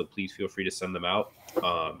questions, so please feel free to send them out,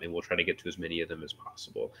 and we'll try to get to as many of them as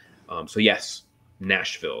possible. So yes,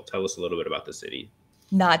 Nashville. Tell us a little bit about the city.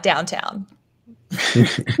 Not downtown. Second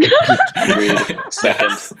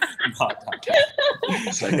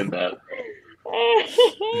that.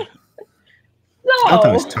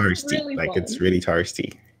 Downtown is touristy. Really it's really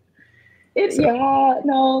touristy. Yeah,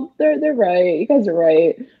 no, they're right. You guys are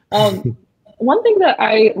right. One thing that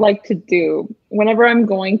I like to do whenever I'm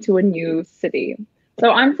going to a new city.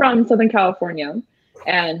 So I'm from Southern California,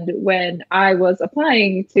 and when I was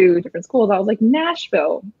applying to different schools, I was like,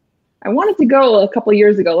 Nashville. I wanted to go a couple of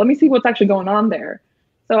years ago. Let me see what's actually going on there.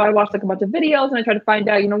 So I watched a bunch of videos and I tried to find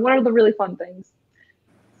out, what are the really fun things.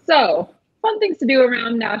 So fun things to do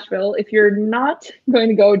around Nashville if you're not going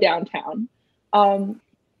to go downtown.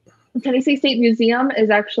 Tennessee State Museum is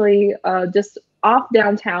actually just off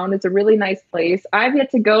downtown. It's a really nice place. I've yet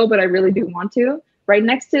to go, but I really do want to. Right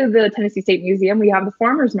next to the Tennessee State Museum, we have the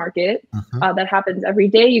farmers market that happens every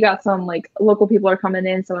day. You got some local people are coming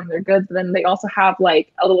in selling their goods, but then they also have a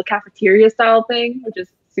little cafeteria style thing, which is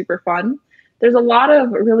super fun. There's a lot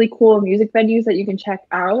of really cool music venues that you can check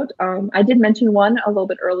out. I did mention one a little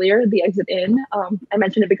bit earlier, the Exit Inn. I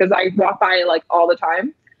mentioned it because I walk by all the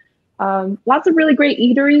time. Lots of really great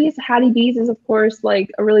eateries. Hattie B's is, of course, a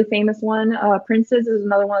really famous one. Prince's is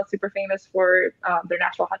another one that's super famous for their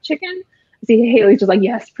Nashville hot chicken. I see Haley's just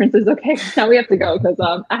yes, Prince's, okay. Now we have to go because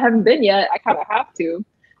I haven't been yet. I kind of have to.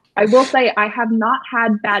 I will say I have not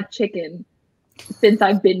had bad chicken since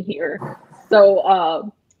I've been here.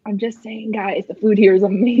 So I'm just saying, guys, the food here is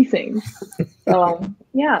amazing.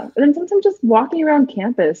 Yeah, and then sometimes just walking around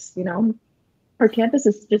campus, our campus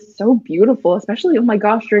is just so beautiful, especially, oh my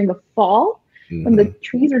gosh, during the fall when the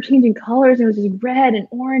trees are changing colors and it was just red and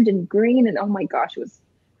orange and green, and oh my gosh, it was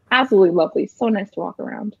absolutely lovely. So nice to walk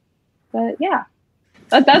around. But yeah,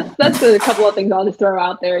 that's a couple of things I'll just throw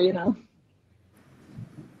out there, Yeah,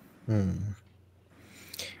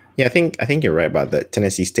 I think you're right about the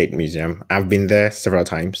Tennessee State Museum. I've been there several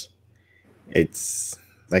times. I've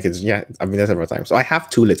been there several times. So I have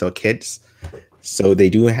two little kids. So they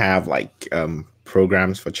do have like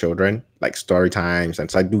programs for children, like story times.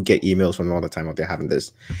 And so I do get emails from them all the time if they're having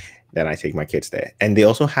this. Then I take my kids there. And they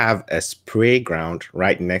also have a spray ground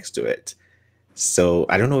right next to it. So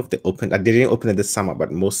I don't know if they didn't open it this summer,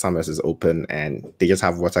 but most summers is open and they just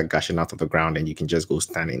have water gushing out of the ground and you can just go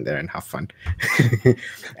stand in there and have fun.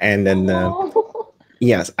 And then,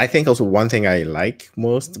 yes, I think also one thing I like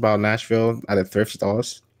most about Nashville are the thrift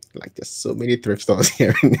stores. Like there's so many thrift stores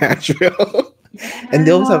here in Nashville. And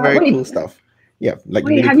they also have very cool stuff. Yeah, like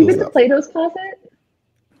wait, really have cool you been stuff. to Plato's Closet?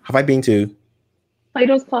 Have I been to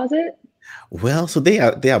Plato's Closet? Well, so they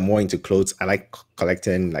are more into clothes. I like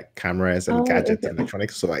collecting like cameras and gadgets and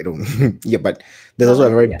electronics. So I don't, yeah. But there's also a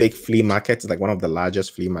very big flea market. It's like one of the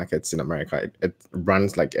largest flea markets in America. It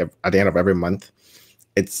runs like at the end of every month.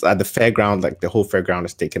 It's at the fairground. Like the whole fairground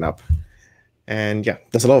is taken up, and yeah,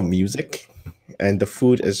 there's a lot of music, and the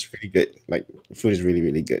food is really good. Like the food is really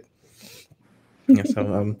really good. Yeah.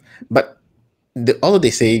 So but. Although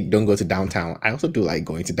they say don't go to downtown, I also do like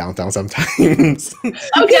going to downtown sometimes. Okay,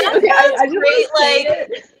 I just great,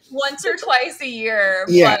 like once or twice a year.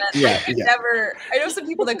 Yeah, but yeah. Never. I know some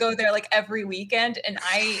people that go there like every weekend, and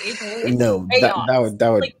it's no, that would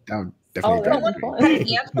definitely. Someone had an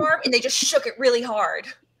ant farm, and they just shook it really hard.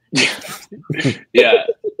 Yeah,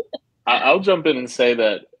 I'll jump in and say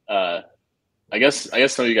that. I guess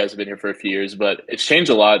some of you guys have been here for a few years, but it's changed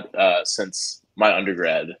a lot since my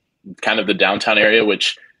undergrad. Kind of the downtown area,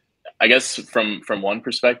 which I guess from one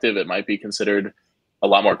perspective, it might be considered a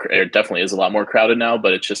lot more, it definitely is a lot more crowded now,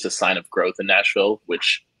 but it's just a sign of growth in Nashville,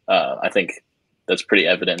 which I think that's pretty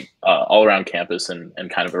evident all around campus and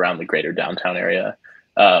kind of around the greater downtown area.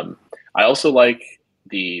 I also like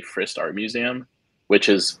the Frist Art Museum, which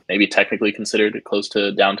is maybe technically considered close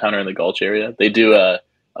to downtown or in the Gulch area. They do a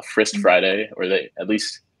Frist Friday, or they, at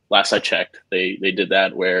least last I checked, they did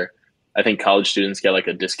that, where I think college students get like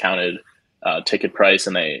a discounted ticket price,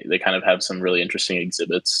 and they kind of have some really interesting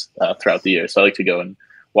exhibits throughout the year. So I like to go and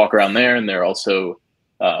walk around there. And there are also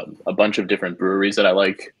a bunch of different breweries that I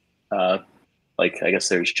like. Like I guess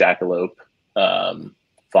there's Jackalope, Von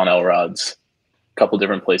Elrod's, a couple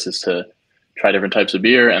different places to try different types of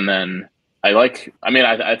beer. And then I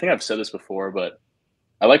think I've said this before, but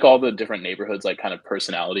I like all the different neighborhoods, like kind of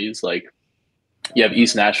personalities. Like you have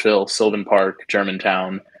East Nashville, Sylvan Park,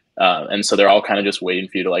 Germantown. And so they're all kind of just waiting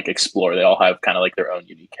for you to like explore. They all have kind of like their own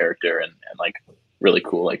unique character and like really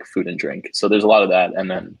cool like food and drink. So there's a lot of that,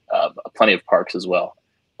 and then plenty of parks as well,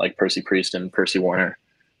 like Percy Priest and Percy Warner.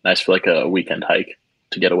 Nice for like a weekend hike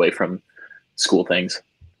to get away from school things.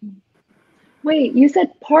 Wait, you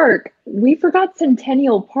said park. We forgot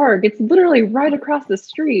Centennial Park. It's literally right across the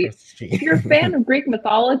street. If you're a fan of Greek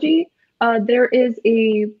mythology, there is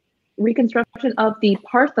a reconstruction of the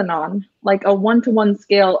Parthenon, like a 1-to-1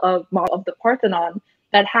 scale of the Parthenon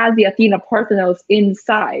that has the Athena Parthenos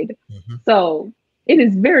inside. So it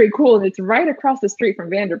is very cool, and it's right across the street from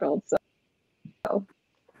Vanderbilt. So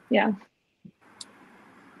yeah.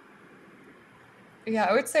 Yeah,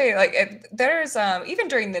 I would say like there's even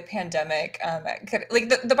during the pandemic, like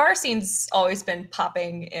the bar scene's always been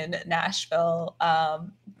popping in Nashville,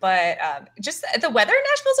 but just the weather in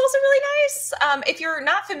Nashville is also really nice. If you're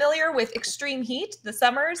not familiar with extreme heat, the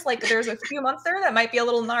summers, like there's a few months there that might be a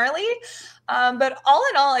little gnarly, but all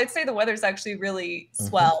in all, I'd say the weather's actually really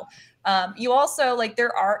swell. You also like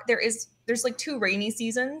there's like 2 rainy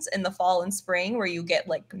seasons in the fall and spring where you get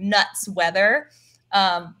like nuts weather.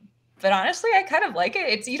 But honestly, I kind of like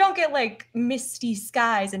it. You don't get like misty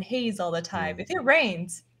skies and haze all the time. If it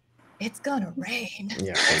rains, it's gonna rain.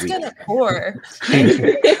 Yeah, it's gonna pour.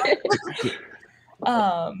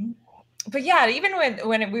 But yeah, even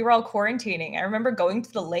when we were all quarantining, I remember going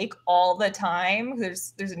to the lake all the time.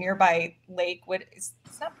 There's a nearby lake. It's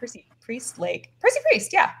not Percy Priest Lake. Percy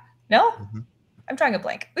Priest, yeah. No? I'm drawing a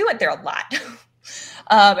blank. We went there a lot.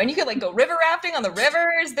 And you could like go river rafting on the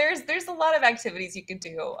rivers. There's a lot of activities you could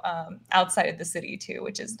do outside of the city too,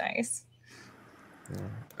 which is nice.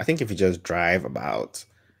 I think if you just drive about,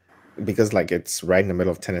 because like it's right in the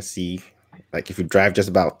middle of Tennessee, Like if you drive just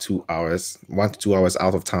about 2 hours, 1 to 2 hours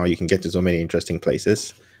out of town, you can get to so many interesting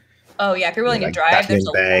places. Oh yeah, if you're willing to Like drive, there's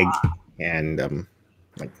a Bag, lot. and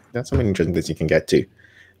like there's so many interesting places you can get to.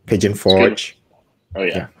 Pigeon Good. Forge. Oh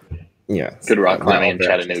yeah. Yeah. Good rock they're climbing all in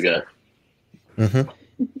very Chattanooga. Mhm.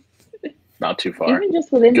 Not too far. Even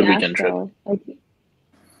just within Good weekend trip. Nashville, like,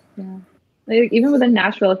 yeah, like even within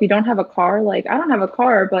Nashville, if you don't have a car, like I don't have a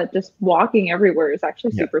car, but just walking everywhere is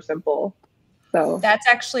actually Yeah. super simple. So That's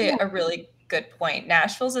actually Yeah. a really good point.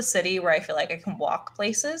 Nashville's a city where I feel like I can walk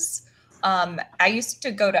places. I used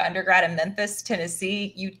to go to undergrad in Memphis,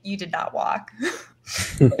 Tennessee. You did not walk.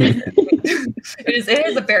 it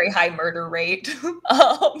is a very high murder rate.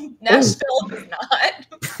 Nashville does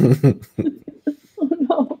not. Oh,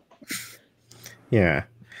 no. Yeah.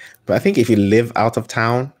 But I think if you live out of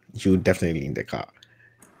town, you definitely need the car.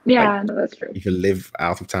 Yeah, no, that's true. If you live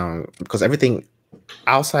out of town, because everything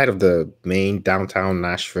outside of the main downtown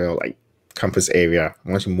Nashville, like campus area,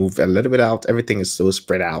 once you move a little bit out, everything is so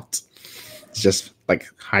spread out. It's just like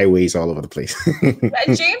highways all over the place.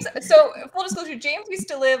 James, so full disclosure, James used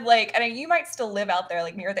to live like, and you might still live out there,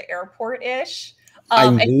 like near the airport-ish.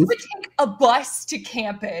 And you would take a bus to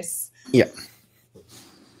campus. Yeah.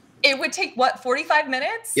 It would take what, 45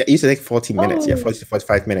 minutes? Yeah, it used to take 40 minutes. Yeah, Oh. 40 to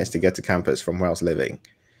 45 minutes to get to campus from where I was living.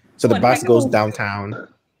 So the One bus heck of goes a- downtown,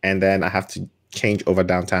 and then I have to change over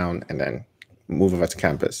downtown and then move over to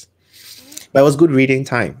campus. But it was good reading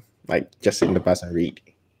time, like just sit in the bus and read.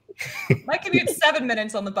 My commute's 7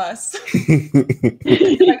 minutes on the bus.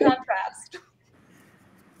 By contrast.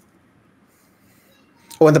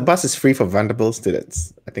 Oh, and the bus is free for Vanderbilt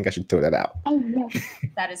students. I think I should throw that out. Oh yeah.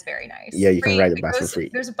 That is very nice. Yeah, you can ride the It bus for goes-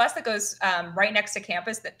 free. There's a bus that goes right next to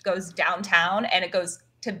campus that goes downtown, and it goes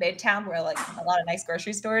to Midtown where like a lot of nice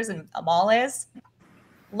grocery stores and a mall is.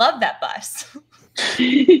 Love that bus.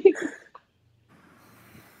 It's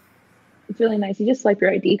really nice. You just swipe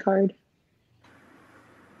your ID card.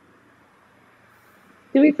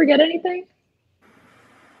 Did we forget anything?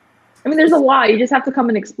 I mean, there's a lot. You just have to come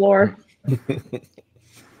and explore.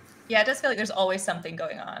 Yeah, it does feel like there's always something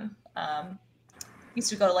going on. Used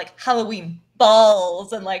to go to like Halloween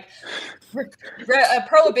balls and like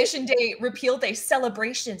Prohibition Day, Repeal Day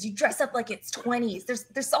celebrations. You dress up like it's 20s.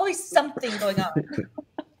 There's always something going on.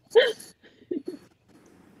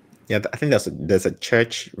 Yeah, I think there's a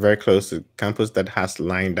church very close to campus that has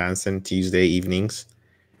line dancing Tuesday evenings.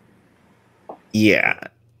 Yeah,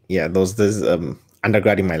 there's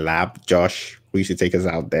undergrad in my lab, Josh, who used to take us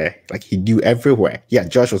out there. Like he knew everywhere. Yeah,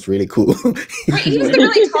 Josh was really cool. Wait, he was the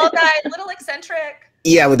really tall guy, little eccentric,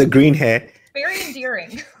 Yeah, with the green hair. very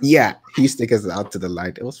endearing. Yeah, he used to take us out to the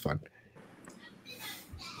light. It was fun.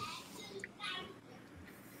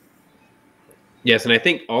 Yes, and I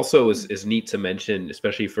think also is neat to mention,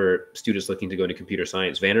 especially for students looking to go into computer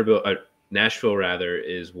science, Nashville rather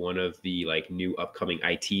is one of the like new upcoming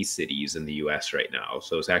IT cities in the U.S. right now.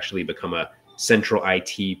 So it's actually become a central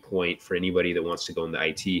IT point for anybody that wants to go into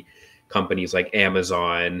IT. Companies like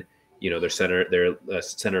Amazon, their center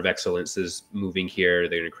of excellence is moving here.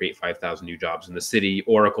 They're going to create 5,000 new jobs in the city.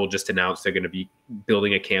 Oracle just announced they're going to be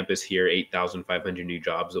building a campus here, 8,500 new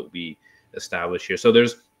jobs that will be established here. So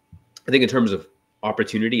there's, I think in terms of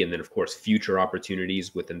opportunity, and then of course future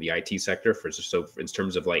opportunities within the IT sector in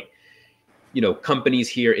terms of like, companies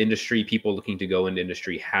here, industry, people looking to go into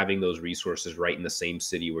industry, having those resources right in the same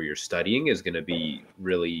city where you're studying is going to be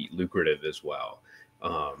really lucrative as well.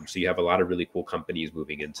 So you have a lot of really cool companies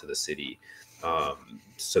moving into the city.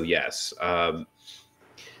 So yes. I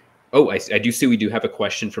do see we do have a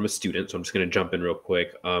question from a student, so I'm just going to jump in real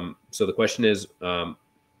quick. So the question is,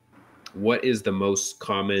 what is the most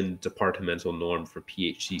common departmental norm for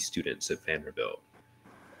PhD students at Vanderbilt?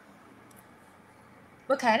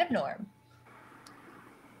 What kind of norm?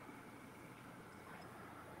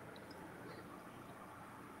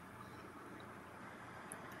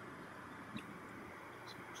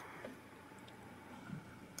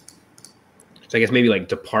 So I guess maybe like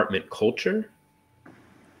department culture,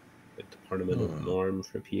 like departmental norm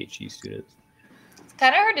for PhD students. It's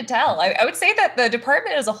kind of hard to tell. I would say that the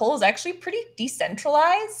department as a whole is actually pretty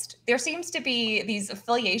decentralized. There seems to be these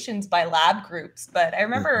affiliations by lab groups, but I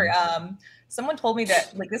remember someone told me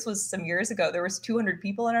that like this was some years ago. There was 200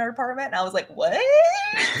 people in our department, and I was like, "What? No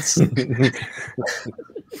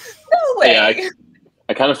way!" Yeah,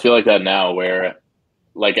 I kind of feel like that now, where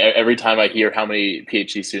like every time I hear how many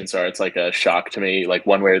PhD students are, it's like a shock to me, like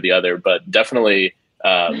one way or the other. But definitely,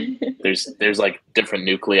 there's like different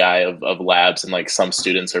nuclei of labs, and like some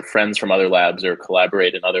students are friends from other labs or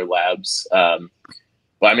collaborate in other labs. Well,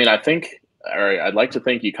 I mean, I'd like to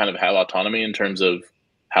think you kind of have autonomy in terms of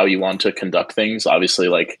how you want to conduct things. Obviously,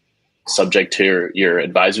 like subject to your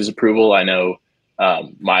advisor's approval. I know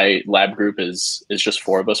my lab group is just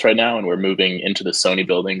 4 of us right now, and we're moving into the Sony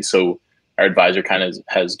building. So our advisor kind of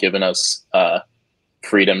has given us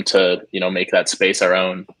freedom to, you know, make that space our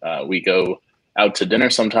own. We go out to dinner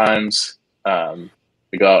sometimes.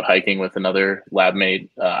 We go out hiking with another lab mate.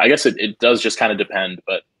 I guess it does just kind of depend,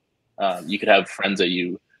 but you could have friends that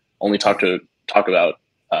you only talk about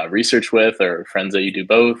research with, or friends that you do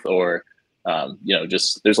both, or you know,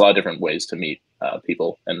 just there's a lot of different ways to meet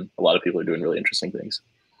people, and a lot of people are doing really interesting things.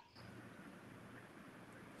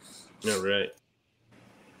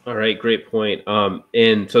 All right, great point.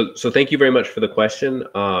 And so thank you very much for the question.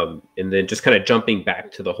 And then just kind of jumping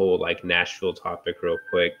back to the whole like Nashville topic real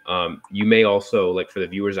quick. You may also, like for the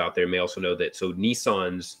viewers out there, may also know that so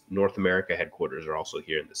Nissan's North America headquarters are also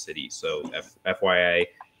here in the city. So FYI,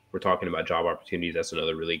 we're talking about job opportunities. That's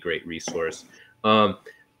another really great resource.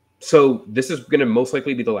 So this is going to most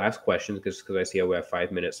likely be the last question because I see we have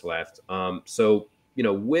 5 minutes left. So, you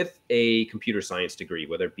know, with a computer science degree,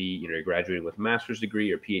 whether it be, you know, you're graduating with a master's degree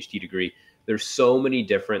or PhD degree, there's so many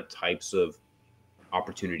different types of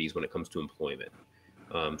opportunities when it comes to employment.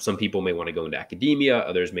 Some people may want to go into academia,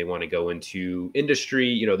 others may want to go into industry.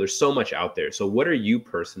 You know, there's so much out there. So what are you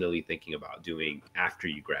personally thinking about doing after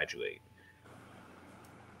you graduate?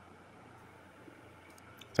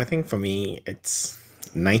 I think for me, it's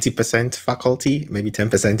 90% faculty, maybe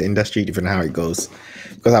 10% industry, depending on how it goes.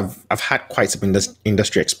 Because I've had quite some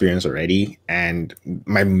industry experience already, and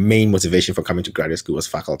my main motivation for coming to graduate school was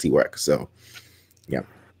faculty work. So, yeah,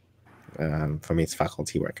 for me, it's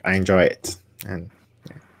faculty work. I enjoy it, and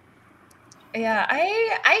yeah,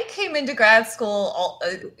 I came into grad school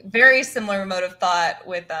a very similar mode of thought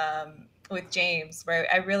with James, where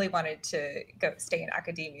I really wanted to stay in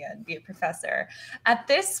academia and be a professor. At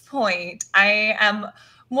this point, I am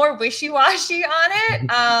more wishy-washy on it.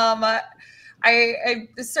 I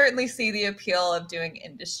certainly see the appeal of doing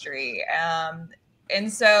industry.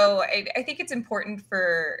 And so I think it's important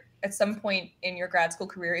for, at some point in your grad school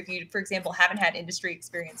career, if you, for example, haven't had industry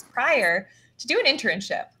experience prior, to do an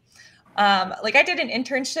internship. Like I did an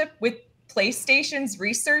internship with PlayStation's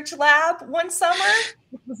research lab one summer,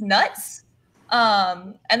 which was nuts.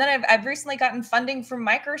 And then I've recently gotten funding from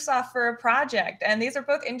Microsoft for a project, and these are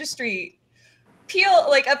both industry appeals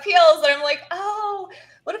that I'm like, oh,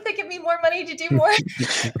 what if they give me more money to do more? And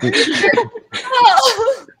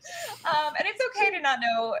it's okay to not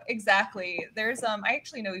know exactly. There's I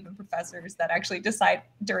actually know even professors that actually decide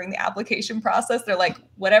during the application process, they're like,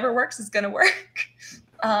 whatever works is going to work.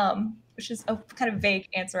 Which is a kind of vague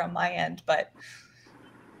answer on my end, but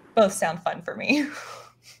both sound fun for me.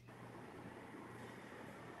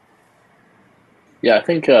 Yeah, I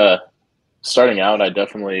think starting out, I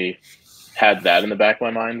definitely had that in the back of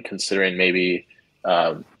my mind, considering maybe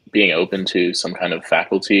being open to some kind of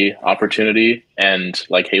faculty opportunity. And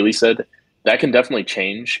like Haley said, that can definitely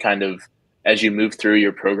change kind of as you move through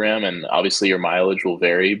your program, and obviously your mileage will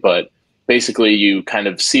vary, but basically you kind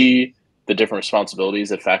of see the different responsibilities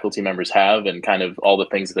that faculty members have and kind of all the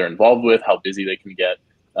things that they're involved with, how busy they can get.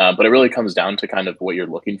 But it really comes down to kind of what you're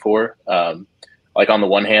looking for. Like on the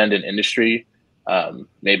one hand, in industry,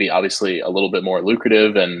 maybe obviously a little bit more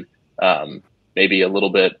lucrative, and maybe a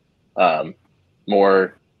little bit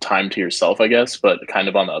more time to yourself, I guess. But kind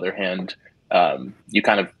of on the other hand, you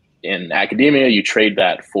kind of, in academia, you trade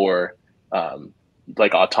that for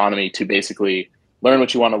like autonomy to basically learn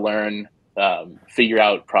what you want to learn, figure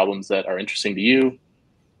out problems that are interesting to you,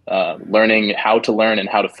 learning how to learn and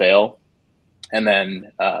how to fail, and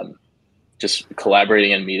then just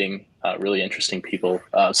collaborating and meeting really interesting people.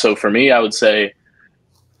 So for me, I would say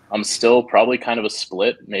I'm still probably kind of a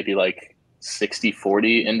split, maybe like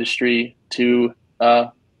 60-40 industry to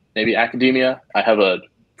maybe academia. I have a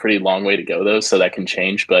pretty long way to go though, so that can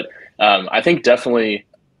change. But I think definitely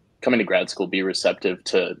coming to grad school, be receptive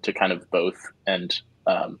to kind of both, and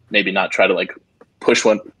maybe not try to like push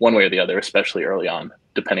one way or the other, especially early on,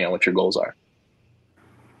 depending on what your goals are.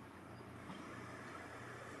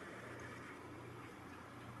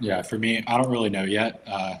 Yeah, for me, I don't really know yet.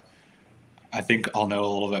 I think I'll know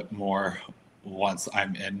a little bit more once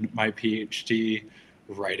I'm in my PhD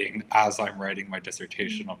writing. As I'm writing my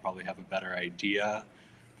dissertation, I'll probably have a better idea.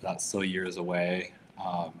 That's still years away.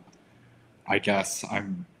 I guess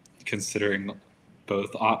I'm considering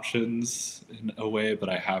both options in a way, but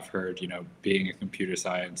I have heard, you know, being in computer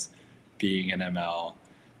science, being in ML,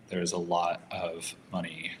 there's a lot of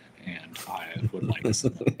money, and I would like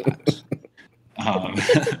some of that.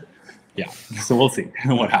 Yeah, so we'll see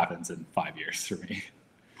what happens in 5 years for me.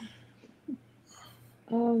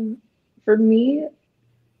 For me,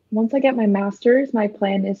 once I get my master's, my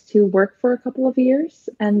plan is to work for a couple of years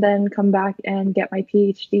and then come back and get my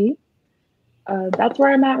PhD. That's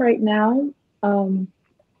where I'm at right now.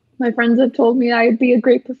 My friends have told me I'd be a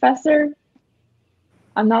great professor.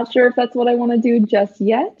 I'm not sure if that's what I want to do just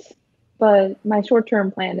yet, but my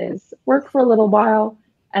short-term plan is work for a little while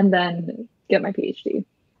and then get my PhD.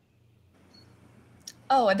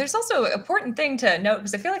 Oh, and there's also an important thing to note,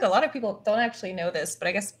 because I feel like a lot of people don't actually know this, but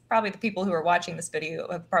I guess probably the people who are watching this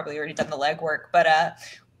video have probably already done the legwork. But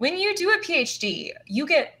when you do a PhD, you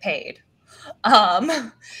get paid.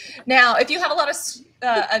 Now, if you have a lot of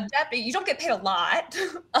debt, you don't get paid a lot,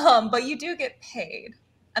 but you do get paid.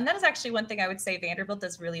 And that is actually one thing I would say Vanderbilt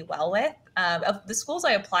does really well with. Of the schools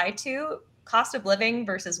I applied to, cost of living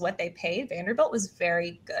versus what they paid, Vanderbilt was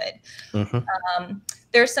very good. Mm-hmm.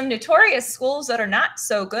 There's some notorious schools that are not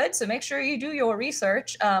so good, so make sure you do your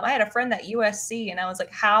research. I had a friend at USC, and I was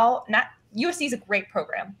like, how not? USC is a great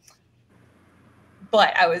program,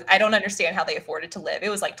 but I don't understand how they afforded to live. It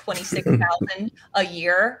was like $26,000 a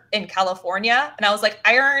year in California, and I was like,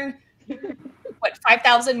 I earn what,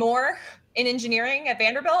 5,000 more in engineering at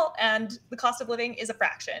Vanderbilt, and the cost of living is a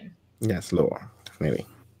fraction. Yes, lower, definitely.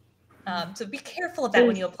 So be careful of that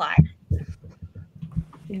when you apply.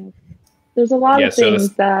 Yeah. There's a lot of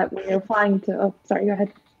things that when you're applying to, oh, sorry, go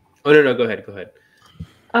ahead. Oh, no, go ahead.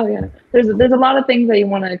 Oh, yeah. There's a lot of things that you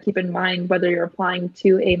want to keep in mind, whether you're applying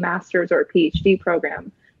to a master's or a PhD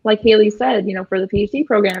program. Like Haley said, for the PhD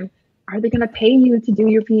program, are they going to pay you to do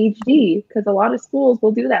your PhD? Because a lot of schools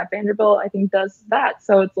will do that. Vanderbilt, I think, does that.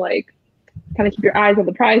 So it's like, kind of keep your eyes on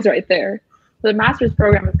the prize right there. So the master's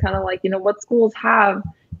program is kind of like, what schools have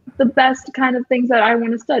the best kind of things that I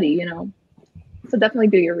want to study, So definitely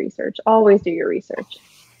do your research. Always do your research.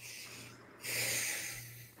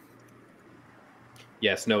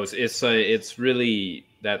 Yes, no, it's really,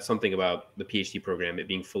 that's something about the PhD program, it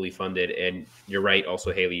being fully funded. And you're right,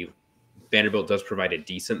 also, Haley, Vanderbilt does provide a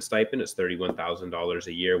decent stipend. It's $31,000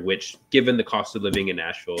 a year, which, given the cost of living in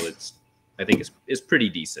Nashville, I think is pretty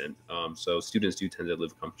decent. So students do tend to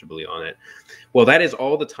live comfortably on it. Well, that is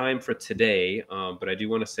all the time for today. But I do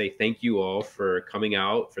want to say thank you all for coming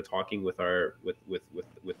out, for talking with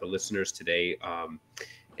with the listeners today.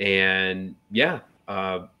 And yeah,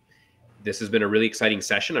 this has been a really exciting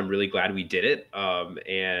session. I'm really glad we did it.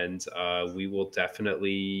 And we will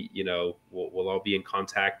definitely, we'll all be in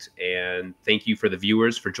contact. And thank you for the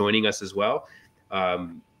viewers for joining us as well.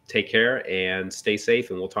 Take care and stay safe,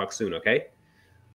 and we'll talk soon. Okay.